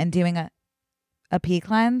Amazon and doing a pee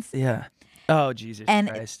cleanse. yeah. Oh, Jesus And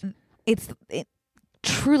Christ. It's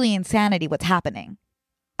truly insanity what's happening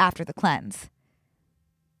after the cleanse.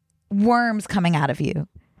 Worms coming out of you.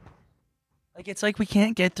 Like, it's like we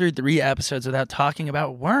can't get through 3 episodes without talking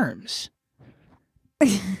about worms.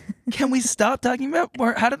 Can we stop talking about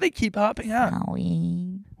worms? How do they keep popping up?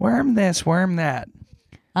 Owie. Worm this, worm that.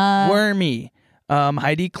 Wormy.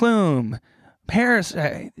 Heidi Klum.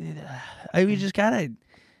 Parasite. We just gotta...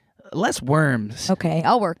 Less worms. Okay,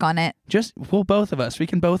 I'll work on it. Both of us. We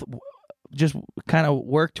can both just kind of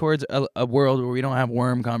work towards a world where we don't have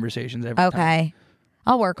worm conversations every time. Okay.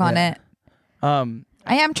 I'll work on Yeah. it. Um,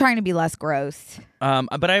 I am trying to be less gross.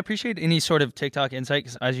 but I appreciate any sort of TikTok insight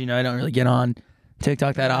because, as you know, I don't really get on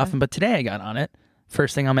TikTok that often. But today I got on it.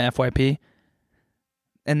 First thing on my FYP.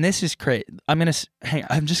 And this is great. I'm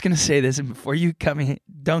just gonna say this, and before you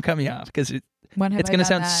don't cut me off because When have it's I gonna done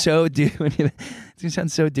sound that? so it's gonna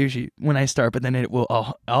sound so douchey when I start, but then it will.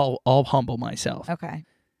 I'll humble myself. Okay.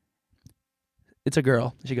 It's a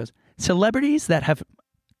girl. She goes, celebrities that have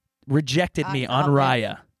rejected me I on saw it.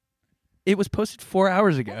 Raya. It was posted 4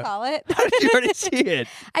 hours ago. I saw it. How did you already see it?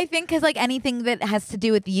 I think because like anything that has to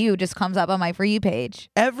do with you just comes up on my For You page.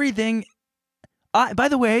 Everything. By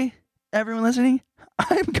the way, everyone listening,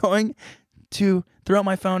 I'm going to throw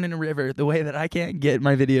my phone in a river the way that I can't get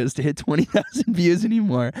my videos to hit 20,000 views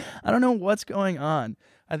anymore. I don't know what's going on.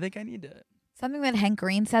 I think I need to. Something that Hank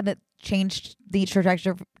Green said that changed the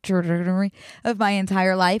trajectory of my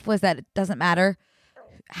entire life was that it doesn't matter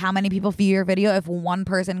how many people view your video. If one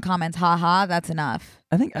person comments, haha, that's enough.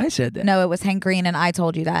 I think I said that. No, it was Hank Green and I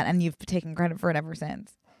told you that and you've taken credit for it ever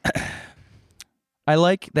since. I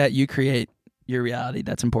like that you create your reality.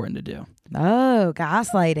 That's important to do. Oh,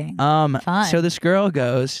 gaslighting. Fun. So this girl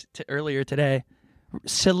goes to earlier today,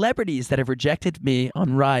 celebrities that have rejected me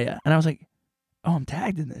on Raya. And I was like, oh, I'm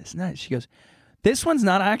tagged in this. Nice. She goes, this one's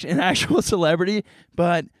not an actual celebrity,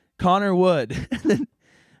 but Connor Wood. And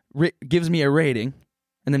then gives me a rating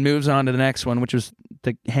and then moves on to the next one, which was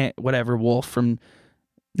the Wolf from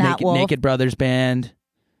Naked Brothers Band.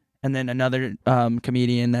 And then another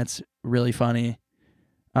comedian that's really funny.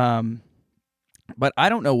 But I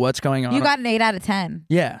don't know what's going on. You got an 8 out of 10.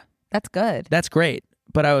 Yeah. That's good. That's great.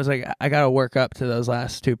 But I was like, I got to work up to those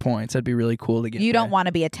last 2 points. That'd be really cool to get. You there. don't want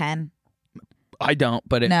to be a 10. I don't,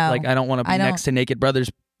 but No, I don't want to be I don't. next to Naked Brothers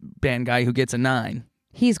Band guy who gets a 9.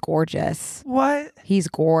 He's gorgeous. What? He's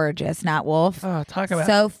gorgeous, Nat Wolf. Oh, talk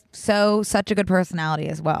about Such a good personality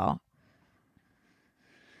as well.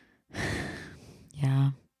 Yeah.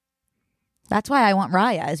 That's why I want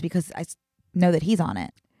Raya, is because I know that he's on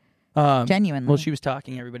it. Genuinely. Well, she was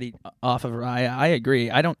talking everybody off of Raya. I agree.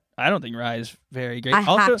 I don't think Raya is very great. I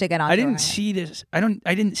Also, have to get on I didn't Raya. see this. I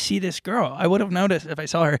didn't see this girl. I would have noticed if I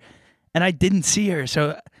saw her, and I didn't see her.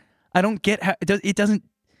 So I don't get how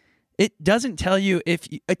it It doesn't tell you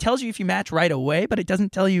it tells you if you match right away, but it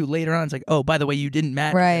doesn't tell you later on. It's like, oh, by the way, you didn't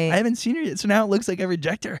match. Right. I haven't seen her yet, so now it looks like I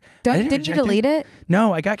reject her. Didn't you delete it?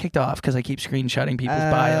 No, I got kicked off because I keep screenshotting people's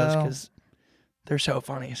bios because they're so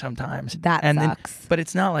funny sometimes. That sucks. But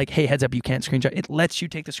it's not like, hey, heads up, you can't screenshot. It lets you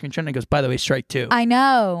take the screenshot and it goes, by the way, strike 2. I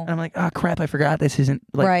know. And I'm like, oh crap, I forgot this isn't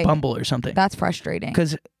like Right. Bumble or something. That's frustrating.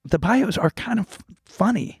 Because the bios are kind of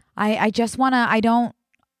funny. I just want to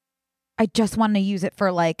use it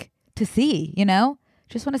for like to see,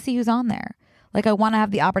 just want to see who's on there. Like I want to have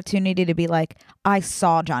the opportunity to be like, I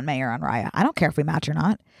saw John Mayer on Raya. I don't care if we match or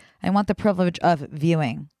not. I want the privilege of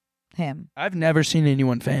viewing him. I've never seen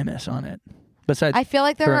anyone famous on it. Besides, I feel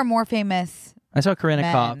like there are more famous. I saw Corinna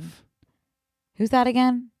men. Kopf. Who's that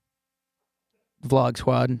again? Vlog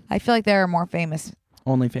Squad. I feel like there are more famous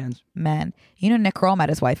OnlyFans. men. Nick Kroll met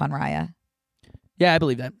his wife on Raya. Yeah, I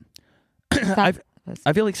believe that.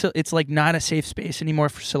 I feel like it's like not a safe space anymore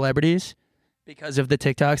for celebrities because of the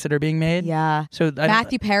TikToks that are being made. Yeah. So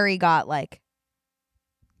Matthew Perry got like.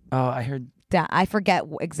 Oh, I heard. I forget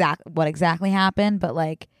what exactly happened, but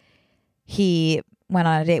like he went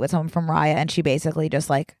on a date with someone from Raya, and she basically just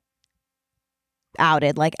like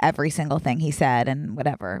outed like every single thing he said and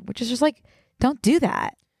whatever, which is just like, don't do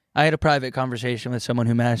that. I had a private conversation with someone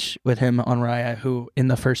who matched with him on Raya, who in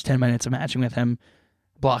the first 10 minutes of matching with him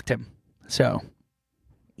blocked him. So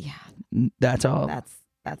yeah, that's all. That's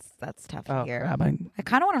tough to hear. Crap, I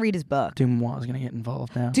kind of want to read his book. Dumois is going to get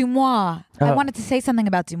involved now. Dumois. I wanted to say something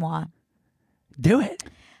about Dumois. Do it.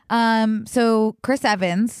 So Chris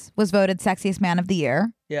Evans was voted Sexiest Man of the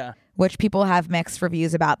Year. Yeah. Which people have mixed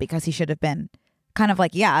reviews about because he should have been kind of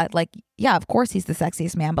like, yeah, of course he's the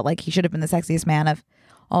sexiest man, but like he should have been the sexiest man of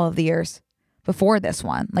all of the years before this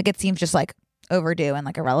one. Like it seems just like overdue and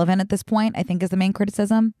like irrelevant at this point, I think is the main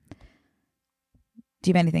criticism. Do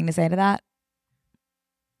you have anything to say to that?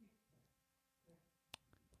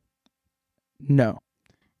 No.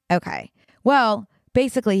 Okay. Well,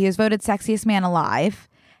 basically he was voted Sexiest Man Alive.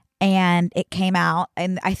 And it came out,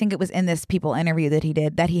 and I think it was in this People interview that he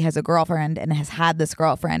did, that he has a girlfriend and has had this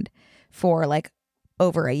girlfriend for like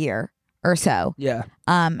over a year or so. Yeah.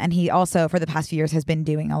 And he also, for the past few years, has been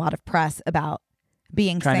doing a lot of press about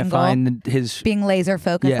being trying single, to find being laser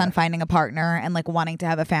focused on finding a partner and like wanting to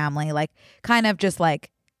have a family, like kind of just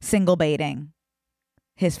like single baiting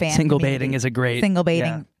his fan. Single baiting is a great single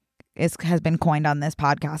baiting has been coined on this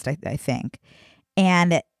podcast, I think.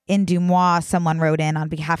 And in Dumois, someone wrote in on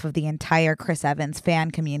behalf of the entire Chris Evans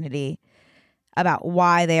fan community about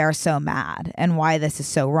why they are so mad and why this is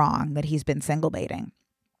so wrong that he's been single baiting.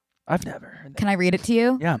 I've never heard that. Can I read it to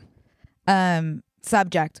you? Yeah.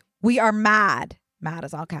 Subject: we are mad. Mad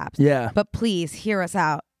is all caps. Yeah. But please hear us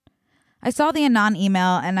out. I saw the Anon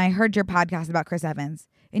email and I heard your podcast about Chris Evans,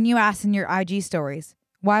 and you asked in your IG stories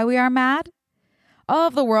why we are mad. All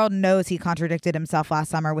of the world knows he contradicted himself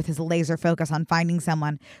last summer with his laser focus on finding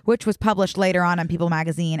someone, which was published later on People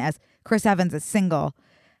magazine as Chris Evans is single.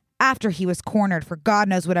 After he was cornered for God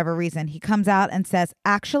knows whatever reason, he comes out and says,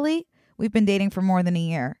 actually, we've been dating for more than a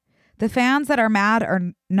year. The fans that are mad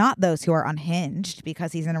are not those who are unhinged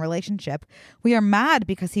because he's in a relationship. We are mad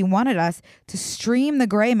because he wanted us to stream the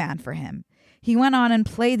gray man for him. He went on and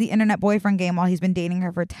played the internet boyfriend game while he's been dating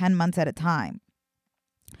her for 10 months at a time.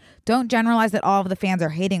 Don't generalize that all of the fans are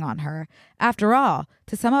hating on her. After all,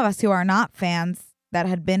 to some of us who are not fans that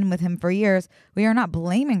had been with him for years, we are not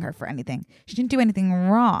blaming her for anything. She didn't do anything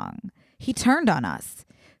wrong. He turned on us.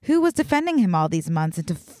 Who was defending him all these months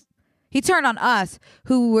he turned on us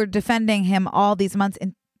who were defending him all these months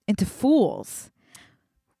into fools.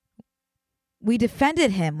 We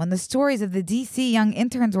defended him when the stories of the DC young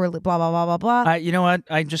interns were blah, blah, blah, blah, blah. You know what?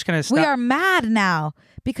 I'm just going to stop. We are mad now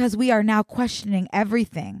because we are now questioning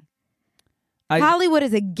everything. Hollywood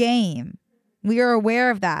is a game. We are aware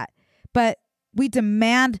of that. But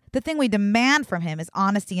the thing we demand from him is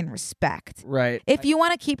honesty and respect. Right. If you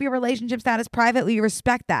want to keep your relationship status private, we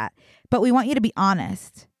respect that. But we want you to be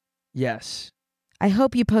honest. Yes. I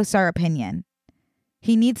hope you post our opinion.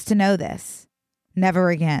 He needs to know this. Never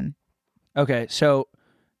again. Okay, so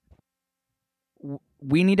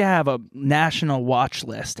we need to have a national watch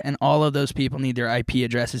list, and all of those people need their IP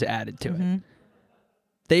addresses added to it.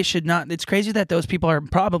 They should not. It's crazy that those people are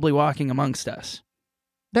probably walking amongst us.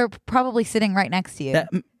 They're probably sitting right next to you. That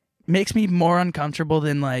makes me more uncomfortable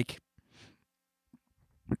than like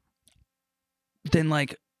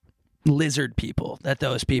lizard people, that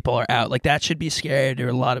those people are out. Like that should be scared, or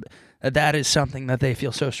a lot of that is something that they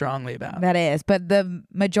feel so strongly about. That is. But the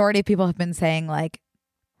majority of people have been saying like,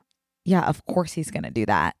 yeah, of course he's going to do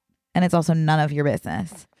that. And it's also none of your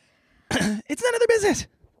business. It's none of their business.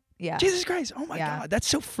 Yeah. Jesus Christ. Oh my Yeah. God. That's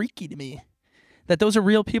so freaky to me. That those are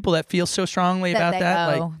real people that feel so strongly about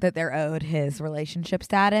that. Like, that they're owed his relationship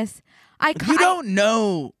status. you don't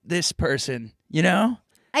know this person, you know?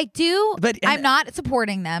 I do, But- I'm not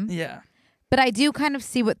supporting them. Yeah. But I do kind of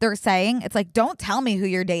see what they're saying. It's like, don't tell me who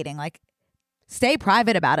you're dating. Like, stay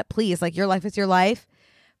private about it, please. Like, your life is your life.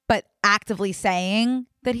 But actively saying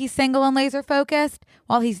that he's single and laser focused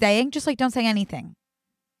while he's dating, just like, don't say anything.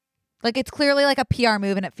 Like, it's clearly like a PR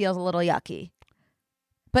move and it feels a little yucky.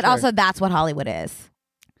 But Sure. also, that's what Hollywood is.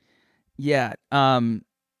 Yeah.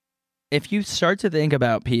 If you start to think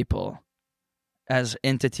about people as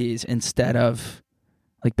entities instead of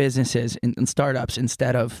like businesses and startups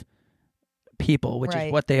instead of people, which Right.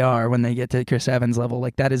 is what they are when they get to Chris Evans level,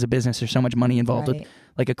 like that is a business. There's so much money involved with Right.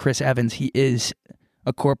 like a Chris Evans. He is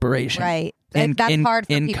a corporation. Right. That's hard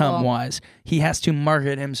for income people. wise. He has to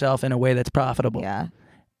market himself in a way that's profitable. Yeah.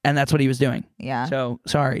 And that's what he was doing. Yeah. So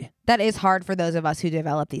sorry. That is hard for those of us who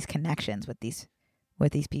develop these connections with these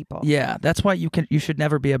people. Yeah. That's why you should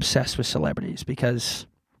never be obsessed with celebrities because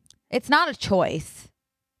It's not a choice.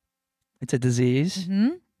 it's a disease. Hmm?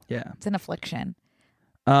 Yeah. It's an affliction.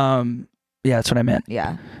 Yeah, that's what I meant.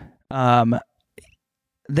 Yeah.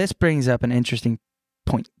 This brings up an interesting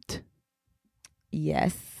point.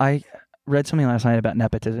 Yes. I read something last night about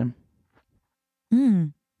nepotism.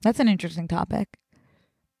 That's an interesting topic.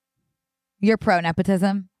 You're pro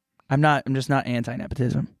nepotism? I'm just not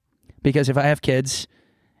anti-nepotism. Because if I have kids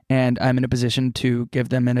and I'm in a position to give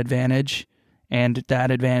them an advantage and that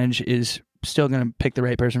advantage is still going to pick the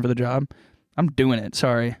right person for the job, I'm doing it.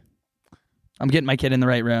 Sorry. I'm getting my kid in the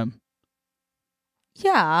right room.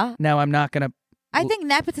 Yeah. Now I'm not going to. I think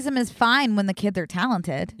nepotism is fine when the kids are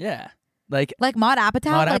talented. Yeah. Like Maud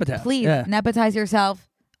Apatow. Maud like, Apatow, please yeah. nepotize yourself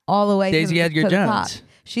all the way Daisy to Edgar the top. Jones.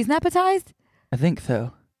 She's nepotized? I think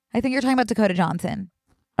so. I think you're talking about Dakota Johnson.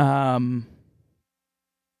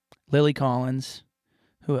 Lily Collins.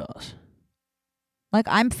 Who else? Like,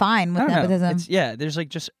 I'm fine with I don't know. nepotism. There's like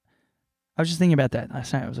just. I was just thinking about that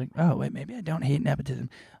last night. I was like, oh, wait, maybe I don't hate nepotism.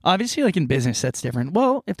 Obviously, like in business, that's different.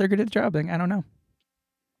 Well, if they're good at the job, then I don't know.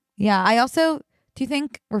 Yeah. I also, do you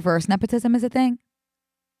think reverse nepotism is a thing?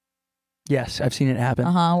 Yes, I've seen it happen.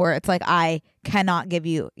 Where it's like, I cannot give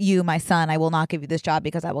you, my son, I will not give you this job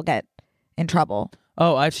because I will get in trouble.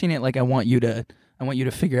 Oh, I've seen it like I want you to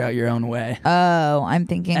figure out your own way. Oh, I'm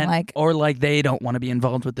thinking or like they don't want to be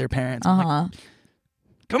involved with their parents. I'm like,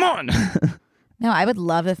 come on. No, I would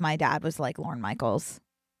love if my dad was like Lorne Michaels.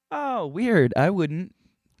 Oh, weird. I wouldn't.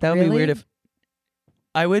 That would be Really? weird if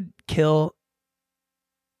I would kill.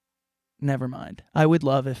 Never mind. I would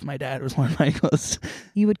love if my dad was Lorne Michaels.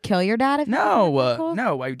 You would kill your dad if you were Lorne Michaels?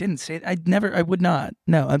 No, I didn't say that. I would not.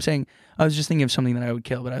 No, I'm saying I was just thinking of something that I would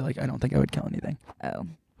kill, but I don't think I would kill anything. Oh.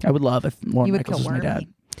 I would love if Lorne You would Michaels was kill my dad. Wormy.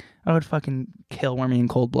 I would fucking kill Wormy in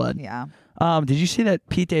cold blood. Yeah. Did you see that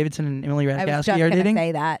Pete Davidson and Emily I was just Ratajkowski are going to dating?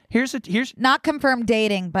 say that. Here's Not confirmed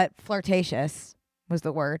dating, but flirtatious was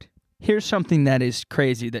the word. Here's something that is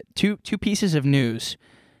crazy. That two pieces of news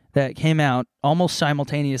that came out almost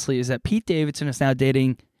simultaneously is that Pete Davidson is now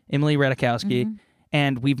dating Emily Ratajkowski,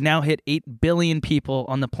 and we've now hit 8 billion people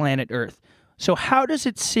on the planet Earth. So how does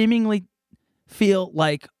it seemingly feel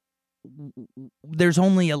like there's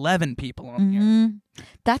only 11 people on the Earth?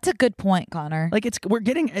 That's a good point, Connor. Like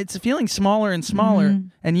it's feeling smaller and smaller,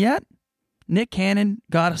 and yet Nick Cannon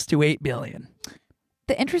got us to 8 billion.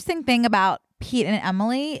 The interesting thing about Pete and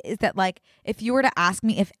Emily is that, like, if you were to ask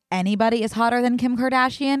me if anybody is hotter than Kim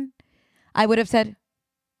Kardashian, I would have said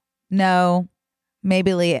no,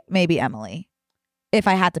 maybe Emily. If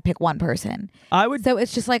I had to pick one person, I would. So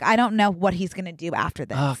it's just like, I don't know what he's gonna do after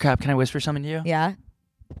this. Oh crap! Can I whisper something to you? Yeah.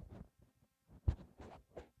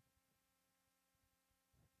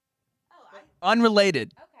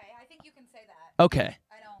 Unrelated. Okay, I think you can say that. Okay.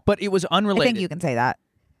 But it was unrelated. I think you can say that.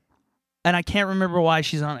 And I can't remember why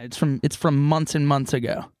she's on it. It's from months and months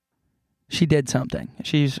ago. She did something.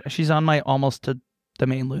 She's on my almost to the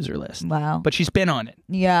main loser list. Wow. But she's been on it.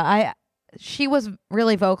 Yeah, she was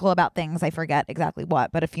really vocal about things. I forget exactly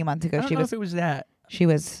what, but a few months ago I don't know if it was that. She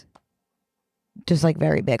was just like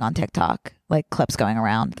very big on TikTok, like clips going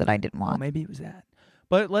around that I didn't Well, want. maybe it was that.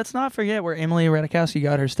 But let's not forget where Emily Ratajkowski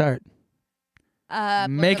got her start.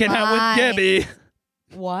 Making out with Gibby.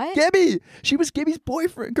 What? Gibby. She was Gibby's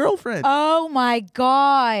girlfriend. Oh my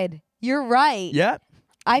God. You're right. Yeah.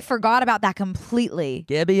 I forgot about that completely.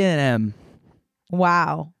 Gibby and M.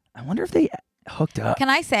 Wow. I wonder if they hooked up. Can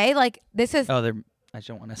I say, like, this is... Oh, I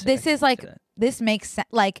don't want to say This is like... This makes sense.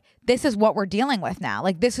 Like, this is what we're dealing with now.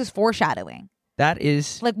 Like, this is foreshadowing. That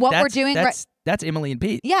is... Like, what we're doing... That's Emily and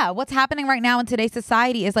Pete. Yeah, what's happening right now in today's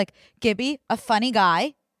society is like Gibby, a funny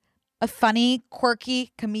guy, a funny,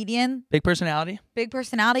 quirky comedian, Big personality. big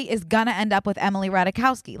personality, is gonna end up with Emily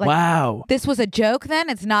Ratajkowski. Like, Wow. this was a joke then.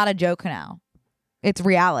 It's not a joke now. It's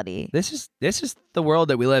reality. This is the world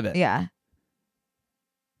that we live in. Yeah.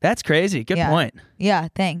 That's crazy. Good Yeah. point. Yeah.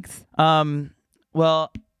 Thanks.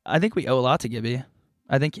 Well, I think we owe a lot to Gibby.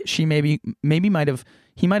 I think she he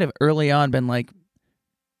might have early on been like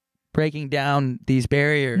breaking down these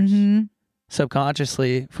barriers Mhm.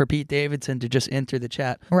 subconsciously for Pete Davidson to just enter the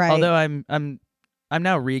chat. Right. Although I'm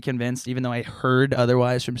now reconvinced, even though I heard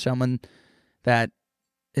otherwise from someone, that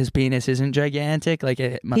his penis isn't gigantic. Like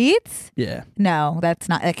Pete's? yeah. No, that's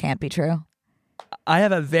not. That can't be true. I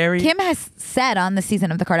have a very Kim has said on the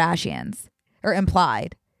season of the Kardashians, or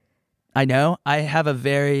implied. I know. I have a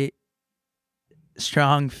very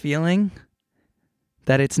strong feeling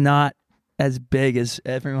that it's not as big as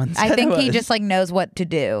everyone said I think it he was. just like knows what to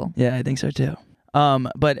do. Yeah, I think so too.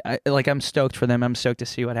 But I'm stoked for them. I'm stoked to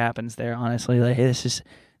see what happens there. Honestly, like this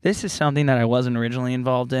is something that I wasn't originally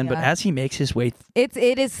involved in. But Yeah. as he makes his way It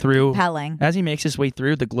is through compelling. as he makes his way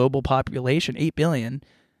through the global population, 8 billion.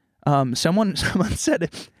 Someone said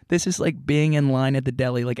this is like being in line at the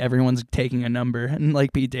deli, like everyone's taking a number, and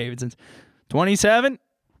like Pete Davidson's 27.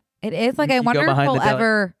 It is like, You I go wonder if behind we'll the deli.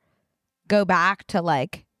 ever go back to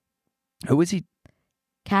like Who is he?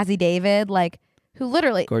 Cassie David, like who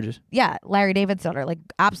literally, Gorgeous. yeah, Larry David's daughter, like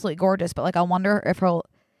absolutely gorgeous. But like, I wonder if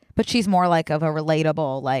but she's more like of a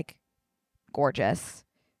relatable, like gorgeous.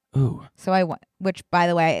 Ooh. So which by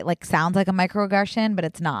the way, like sounds like a microaggression, but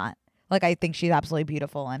it's not. Like, I think she's absolutely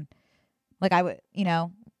beautiful, and like I would,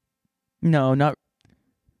 No, not.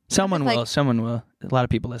 Someone like- will. Someone will. A lot of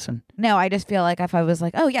people listen. no, I just feel like if I was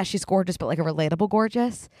like, oh yeah, she's gorgeous, but like a relatable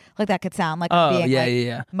gorgeous, like that could sound like Oh being yeah, like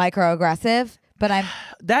yeah. microaggressive. But I'm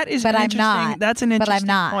That is But an I'm interesting. not. That's an But I'm interesting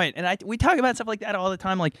not. point. And we talk about stuff like that all the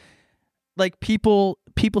time. Like people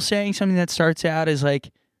saying something that starts out as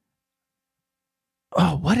like,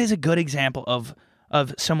 oh, what is a good example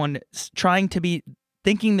of someone trying to be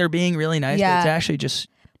thinking they're being really nice, but Yeah. it's actually just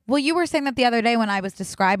well, you were saying that the other day when I was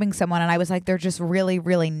describing someone, and I was like, they're just really,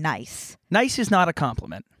 really nice. nice is not a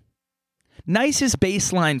compliment. Nice is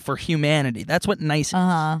baseline for humanity. That's what nice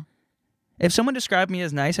is. If someone described me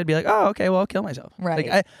as nice, I'd be like, oh, okay, well, I'll kill myself. Right.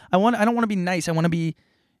 Like I don't want to be nice. I want to be.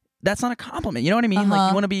 That's not a compliment. You know what I mean? Like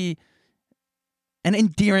you want to be. And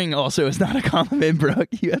endearing also is not a compliment, Brooke.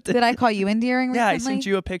 You have to. Did I call you endearing Yeah, I recently? sent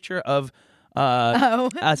you a picture of Oh.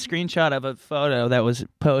 a screenshot of a photo that was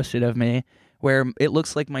posted of me where it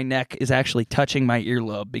looks like my neck is actually touching my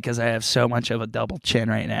earlobe because I have so much of a double chin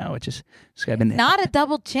right now, which is I've been Not a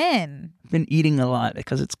double chin. been eating a lot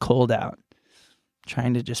because it's cold out.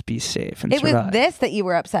 Trying to just be safe and It survive. was this that you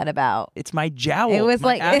were upset about. It's my jowl. It was my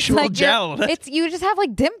like actual it's like jowl. It's you just have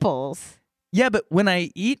like dimples. Yeah, but when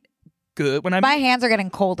I eat good, when I'm My hands are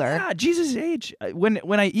getting colder. Jesus age. When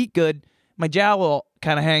I eat good, my jowl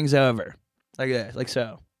kind of hangs over like this, like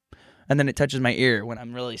so, and then it touches my ear when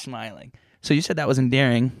I'm really smiling. So you said that was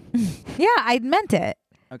endearing. Yeah, I meant it.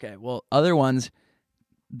 Okay, well, other ones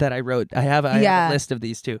that I wrote, I have a list of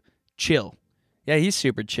these too. Chill. Yeah, he's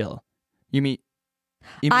super chill. You mean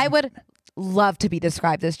I would love to be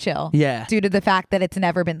described as chill. Yeah. Due to the fact that it's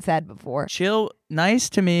never been said before. Chill, nice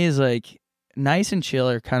to me is like nice and chill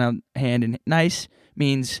are kind of hand in. Nice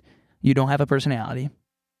means you don't have a personality,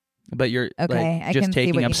 but you're Okay, like, I just can see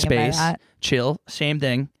taking what up you mean by space. that. Chill, same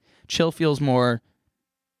thing. Chill feels more.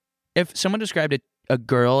 If someone described a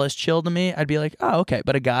girl as chill to me, I'd be like, oh, okay.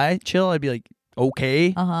 But a guy chill, I'd be like,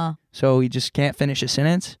 okay. So he just can't finish a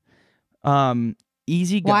sentence.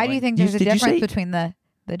 Easy going. Why do you think there's a Did you difference say- between the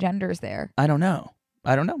genders there? I don't know.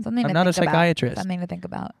 Something I'm to not a think about. psychiatrist. Something to think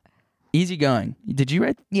about. Easygoing. Did you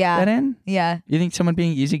write Yeah. that in? Yeah. You think someone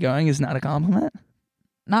being easygoing is not a compliment?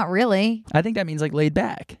 Not really. I think that means like laid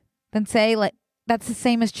back. Then say like that's the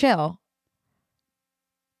same as chill.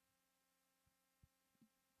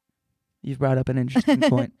 You've brought up an interesting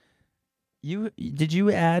point. Did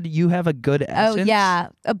you add you have a good essence? Oh yeah.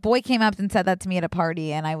 A boy came up and said that to me at a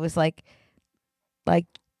party, and I was like,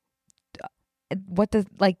 what does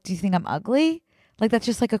do you think I'm ugly? Like that's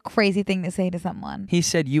just like a crazy thing to say to someone. He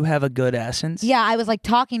said you have a good essence. Yeah, I was like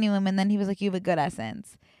talking to him, and then he was like, "You have a good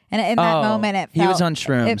essence." And in that moment, it felt he was on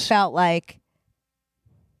shrooms. It felt like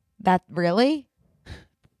that. Really?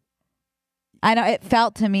 I know. It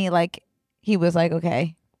felt to me like he was like,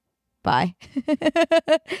 "Okay, bye.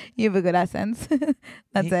 You have a good essence."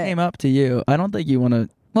 That's he it. came up to you. I don't think you want to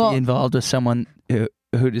Well- be involved with someone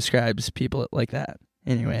who describes people like that.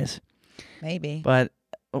 Anyways, Maybe. but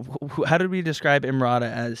how did we describe Imrata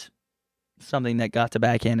as something that got to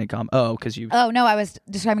backhanded comment? Oh, because you. Oh no, I was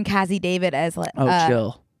describing Cassie David as like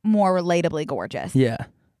chill. more relatably gorgeous. Yeah.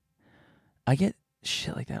 I get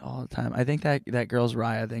shit like that all the time. I think that girl's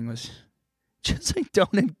Raya thing was just like,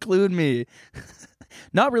 don't include me.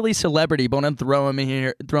 Not really celebrity, but I'm throw him in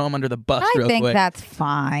here, throw him under the bus I real think quick. that's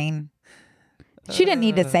fine. She didn't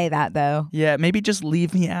need to say that though. Yeah, maybe just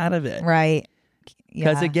leave me out of it. Right.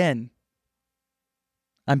 Because again,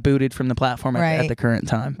 I'm booted from the platform at the current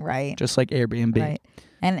time. Right. Just like Airbnb. Right.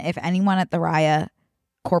 And if anyone at the Raya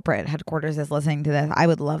corporate headquarters is listening to this, I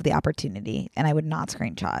would love the opportunity, and I would not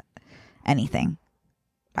screenshot anything.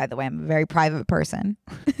 By the way, I'm a very private person.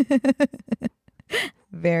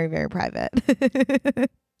 Very, very private.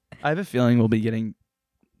 I have a feeling we'll be getting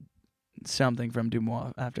something from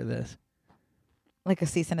Dumois after this. Like a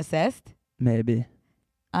cease and assist? Maybe.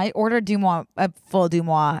 I ordered Dumois, a full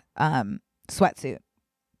Dumois sweatsuit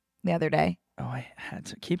the other day. Oh, I had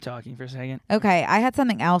to keep talking for a second. Okay, I had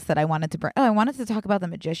something else that I wanted to bring. Oh, I wanted to talk about the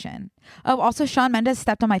magician. Oh, also Shawn Mendes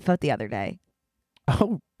stepped on my foot the other day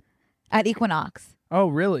Oh, at Equinox. oh,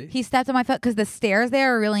 really? He stepped on my foot because the stairs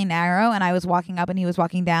there are really narrow, and I was walking up and he was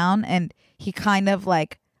walking down, and he kind of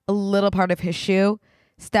like a little part of his shoe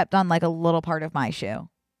stepped on like a little part of my shoe.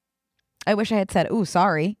 I wish I had said, "Ooh,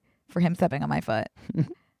 sorry," for him stepping on my foot.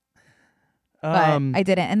 But I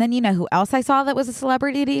didn't. And then you know who else I saw that was a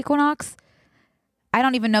celebrity at Equinox? I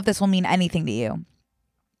don't even know if this will mean anything to you.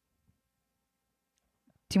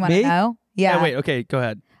 Do you want to know? Yeah. Wait, okay, go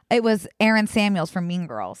ahead. It was Aaron Samuels from Mean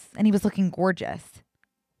Girls, and he was looking gorgeous.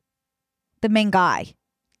 The main guy.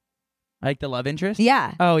 Like the love interest?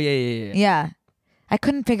 Yeah. Oh, yeah. Yeah. I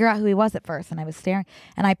couldn't figure out who he was at first, and I was staring,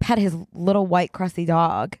 and I pet his little white crusty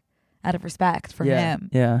dog out of respect for him.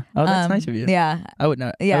 Yeah. Oh, that's nice of you. Yeah. I would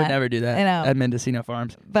not. Yeah. I would never do that. I know. At Mendocino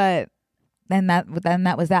Farms. But then that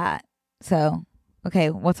was that. So, okay,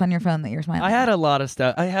 what's on your phone that you're smiling I at? had a lot of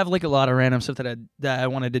stuff. I have like a lot of random stuff that I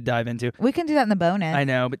wanted to dive into. We can do that in the bonus. I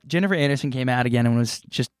know, but Jennifer Aniston came out again and was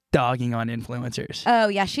just dogging on influencers. Oh,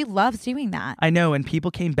 yeah, she loves doing that. I know, and people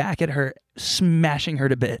came back at her, smashing her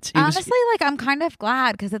to bits. Honestly, like, I'm kind of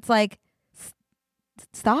glad because it's like,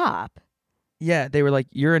 stop. Yeah, they were like,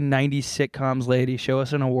 you're a 90s sitcoms lady. Show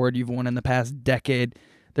us an award you've won in the past decade.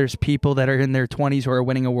 There's people that are in their 20s who are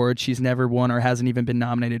winning awards she's never won or hasn't even been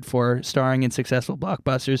nominated for, starring in successful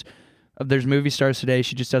blockbusters. There's movie stars today.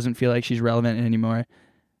 She just doesn't feel like she's relevant anymore.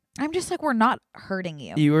 I'm just like, we're not hurting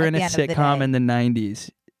you. You were at in a the end of the sitcom day. in the 90s.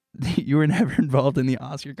 You were never involved in the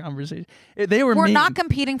Oscar conversation. They were We're mean. not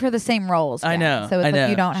competing for the same roles. I Jen. know. So it's I like know.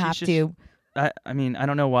 you don't She's have just- to. I mean, I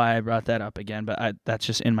don't know why I brought that up again, but that's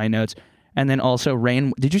just in my notes. And then also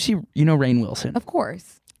Rainn. Did you see, Rainn Wilson? Of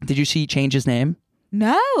course. Did you see change his name?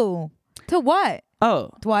 No. To what? Oh,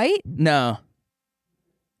 Dwight? no.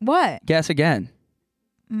 What? Guess again.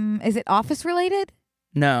 Is it office related?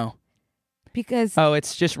 No. Because Oh,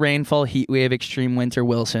 it's just rainfall, heat wave, extreme winter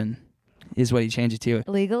Wilson is what he changed it to.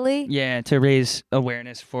 legally, Yeah, to raise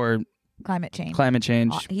awareness for climate change. climate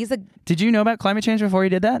change. He's a Did you know about climate change before he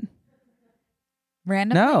did that?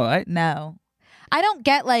 random. No, No. I don't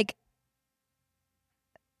get like.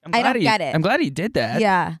 I'm I glad don't get it. I'm glad he did that.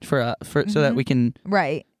 Yeah. For so that we can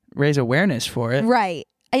Right. raise awareness for it. Right.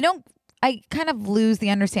 I kind of lose the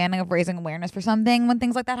understanding of raising awareness for something when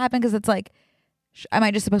things like that happen because it's like, am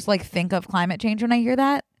I just supposed to like think of climate change when I hear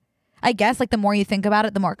that? I guess like the more you think about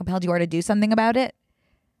it, the more compelled you are to do something about it.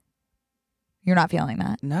 You're not feeling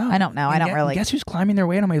that. No, I don't know. I don't really. Guess who's climbing their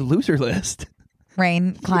way on my loser list?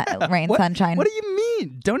 Rain, rain, What- sunshine. What do you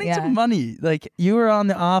mean? Donate Yeah. some money. Like you were on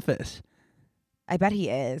The Office. I bet he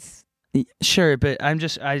is. Sure, but I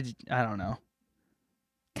don't know.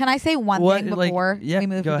 Can I say one thing before we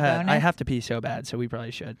move go to the ahead. bonus? I have to pee so bad, so we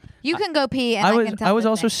probably should. You can go pee, and I can tell I was the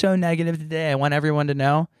also thing. so negative today. I want everyone to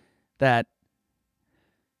know that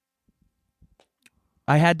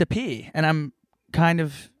I had to pee, and I'm kind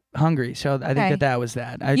of hungry. So I Okay. think that was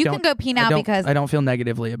that. You can go pee now because I don't feel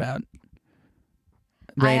negatively about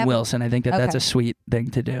I Rainn have- Wilson. I think that's Okay. a sweet thing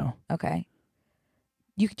to do. okay.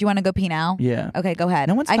 Do you want to go pee now? Yeah. Okay, go ahead.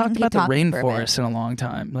 No one's I can talked keep about the talking for a bit. rainforest in a long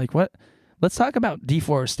time. Like what? Let's talk about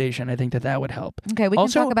deforestation. I think that would help. Okay, we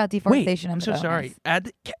Also, can talk about deforestation. Wait, in I'm the so bonus.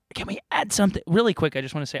 sorry. Can we add something really quick? I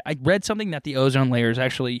just want to say I read something that the ozone layer is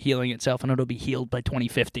actually healing itself and it'll be healed by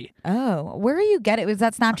 2050. Oh, where are you getting? Was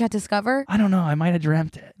that Snapchat Discover? I don't know. I might have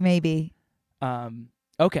dreamt it. Maybe. Okay.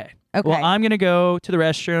 Okay. Well, I'm gonna go to the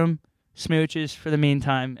restroom, smooches for the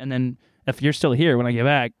meantime, and then if you're still here when I get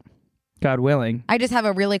back, God willing, I just have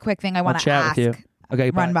a really quick thing I want to chat ask. with you.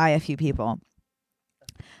 Okay. Run bye. by a few people.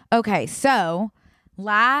 Okay, so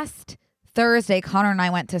last Thursday, Connor and I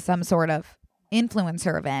went to some sort of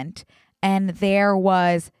influencer event, and there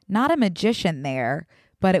was not a magician there,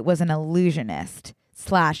 but it was an illusionist /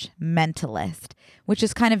 mentalist, which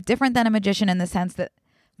is kind of different than a magician in the sense that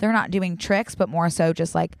they're not doing tricks, but more so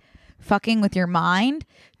just like fucking with your mind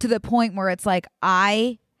to the point where it's like,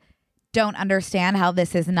 I don't understand how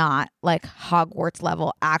this is not like Hogwarts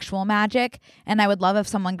level actual magic. And I would love if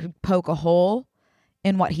someone could poke a hole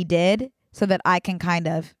in what he did so that I can kind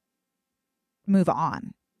of move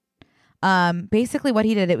on. Basically what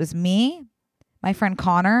he did, it was me, my friend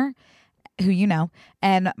Connor, who you know,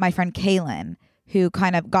 and my friend Kaylin, who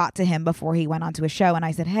kind of got to him before he went onto a show. And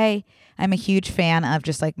I said, hey, I'm a huge fan of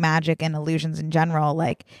just like magic and illusions in general.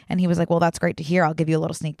 Like, and he was like, well, that's great to hear. I'll give you a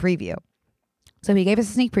little sneak preview. So he gave us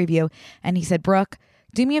a sneak preview and he said, Brooke,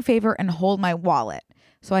 do me a favor and hold my wallet.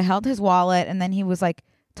 So I held his wallet and then he was like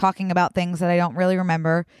talking about things that I don't really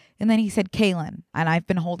remember. And then he said, Kaylin, and I've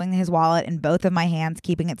been holding his wallet in both of my hands,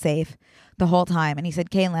 keeping it safe the whole time. And he said,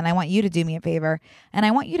 Kaylin, I want you to do me a favor and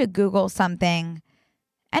I want you to Google something,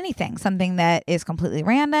 anything, something that is completely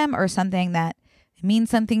random or something that means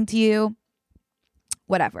something to you,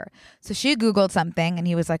 whatever. So she Googled something and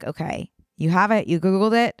he was like, okay, you have it. You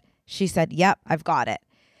Googled it. She said, yep, I've got it.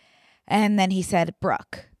 And then he said,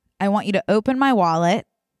 Brooke, I want you to open my wallet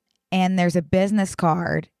and there's a business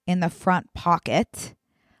card in the front pocket.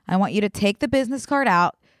 I want you to take the business card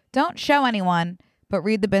out. Don't show anyone, but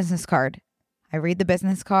read the business card. I read the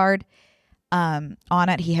business card. On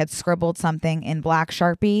it, he had scribbled something in black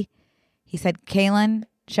Sharpie. He said, Kaylin,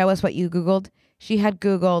 show us what you Googled. She had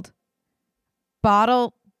Googled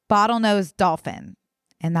bottlenose dolphin.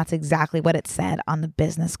 And that's exactly what it said on the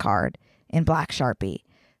business card in black Sharpie.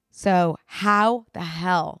 So how the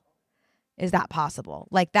hell is that possible?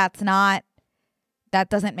 Like, that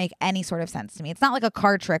doesn't make any sort of sense to me. It's not like a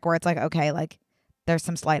card trick where it's like, okay, like there's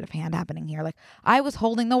some sleight of hand happening here. Like, I was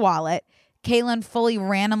holding the wallet. Kaylin fully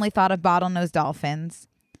randomly thought of bottlenose dolphins.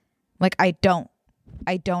 Like, I don't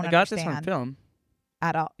understand. I got this on film.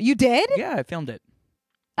 At all. You did? Yeah, I filmed it.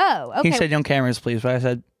 Oh, okay. He said, no cameras, please. But I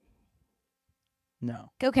said,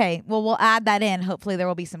 no. Okay, well, we'll add that in. Hopefully there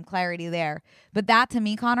will be some clarity there. But that, to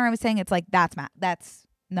me, Connor, I was saying it's like, that's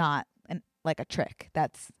not like a trick.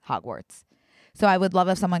 That's Hogwarts. So I would love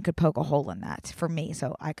if someone could poke a hole in that for me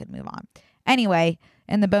so I could move on. Anyway,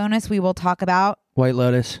 in the bonus, we will talk about White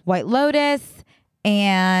Lotus.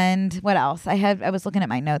 And what else? I was looking at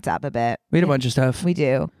my notes app a bit. We had a bunch of stuff. We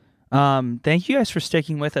do. Thank you guys for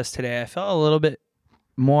sticking with us today. I felt a little bit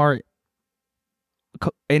more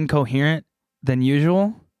incoherent than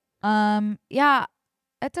usual. Yeah,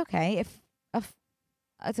 it's okay. If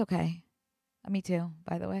it's okay. Me too,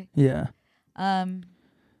 by the way. Yeah.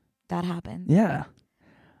 That happened. Yeah.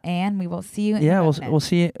 And we will see you in the bonus. we'll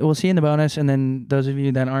see you in the bonus, and then those of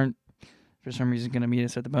you that aren't for some reason going to meet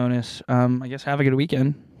us at the bonus, I guess have a good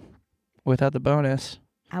weekend without the bonus.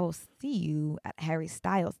 I will see you at Harry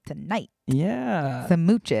Styles tonight. Yeah. Some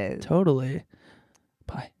mooches. Totally.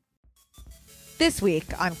 Bye. This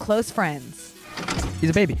week on Close Friends. He's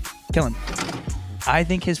a baby. Kill him. I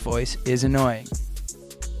think his voice is annoying.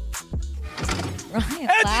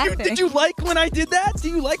 Ryan Did you like when I did that? Do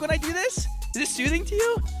you like when I do this? Is this soothing to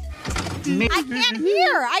you? I can't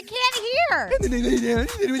hear.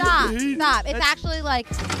 Stop. It's actually like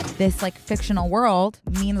this like fictional world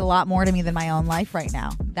means a lot more to me than my own life right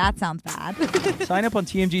now. That sounds bad. Sign up on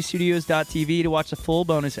tmgstudios.tv to watch the full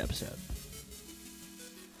bonus episode.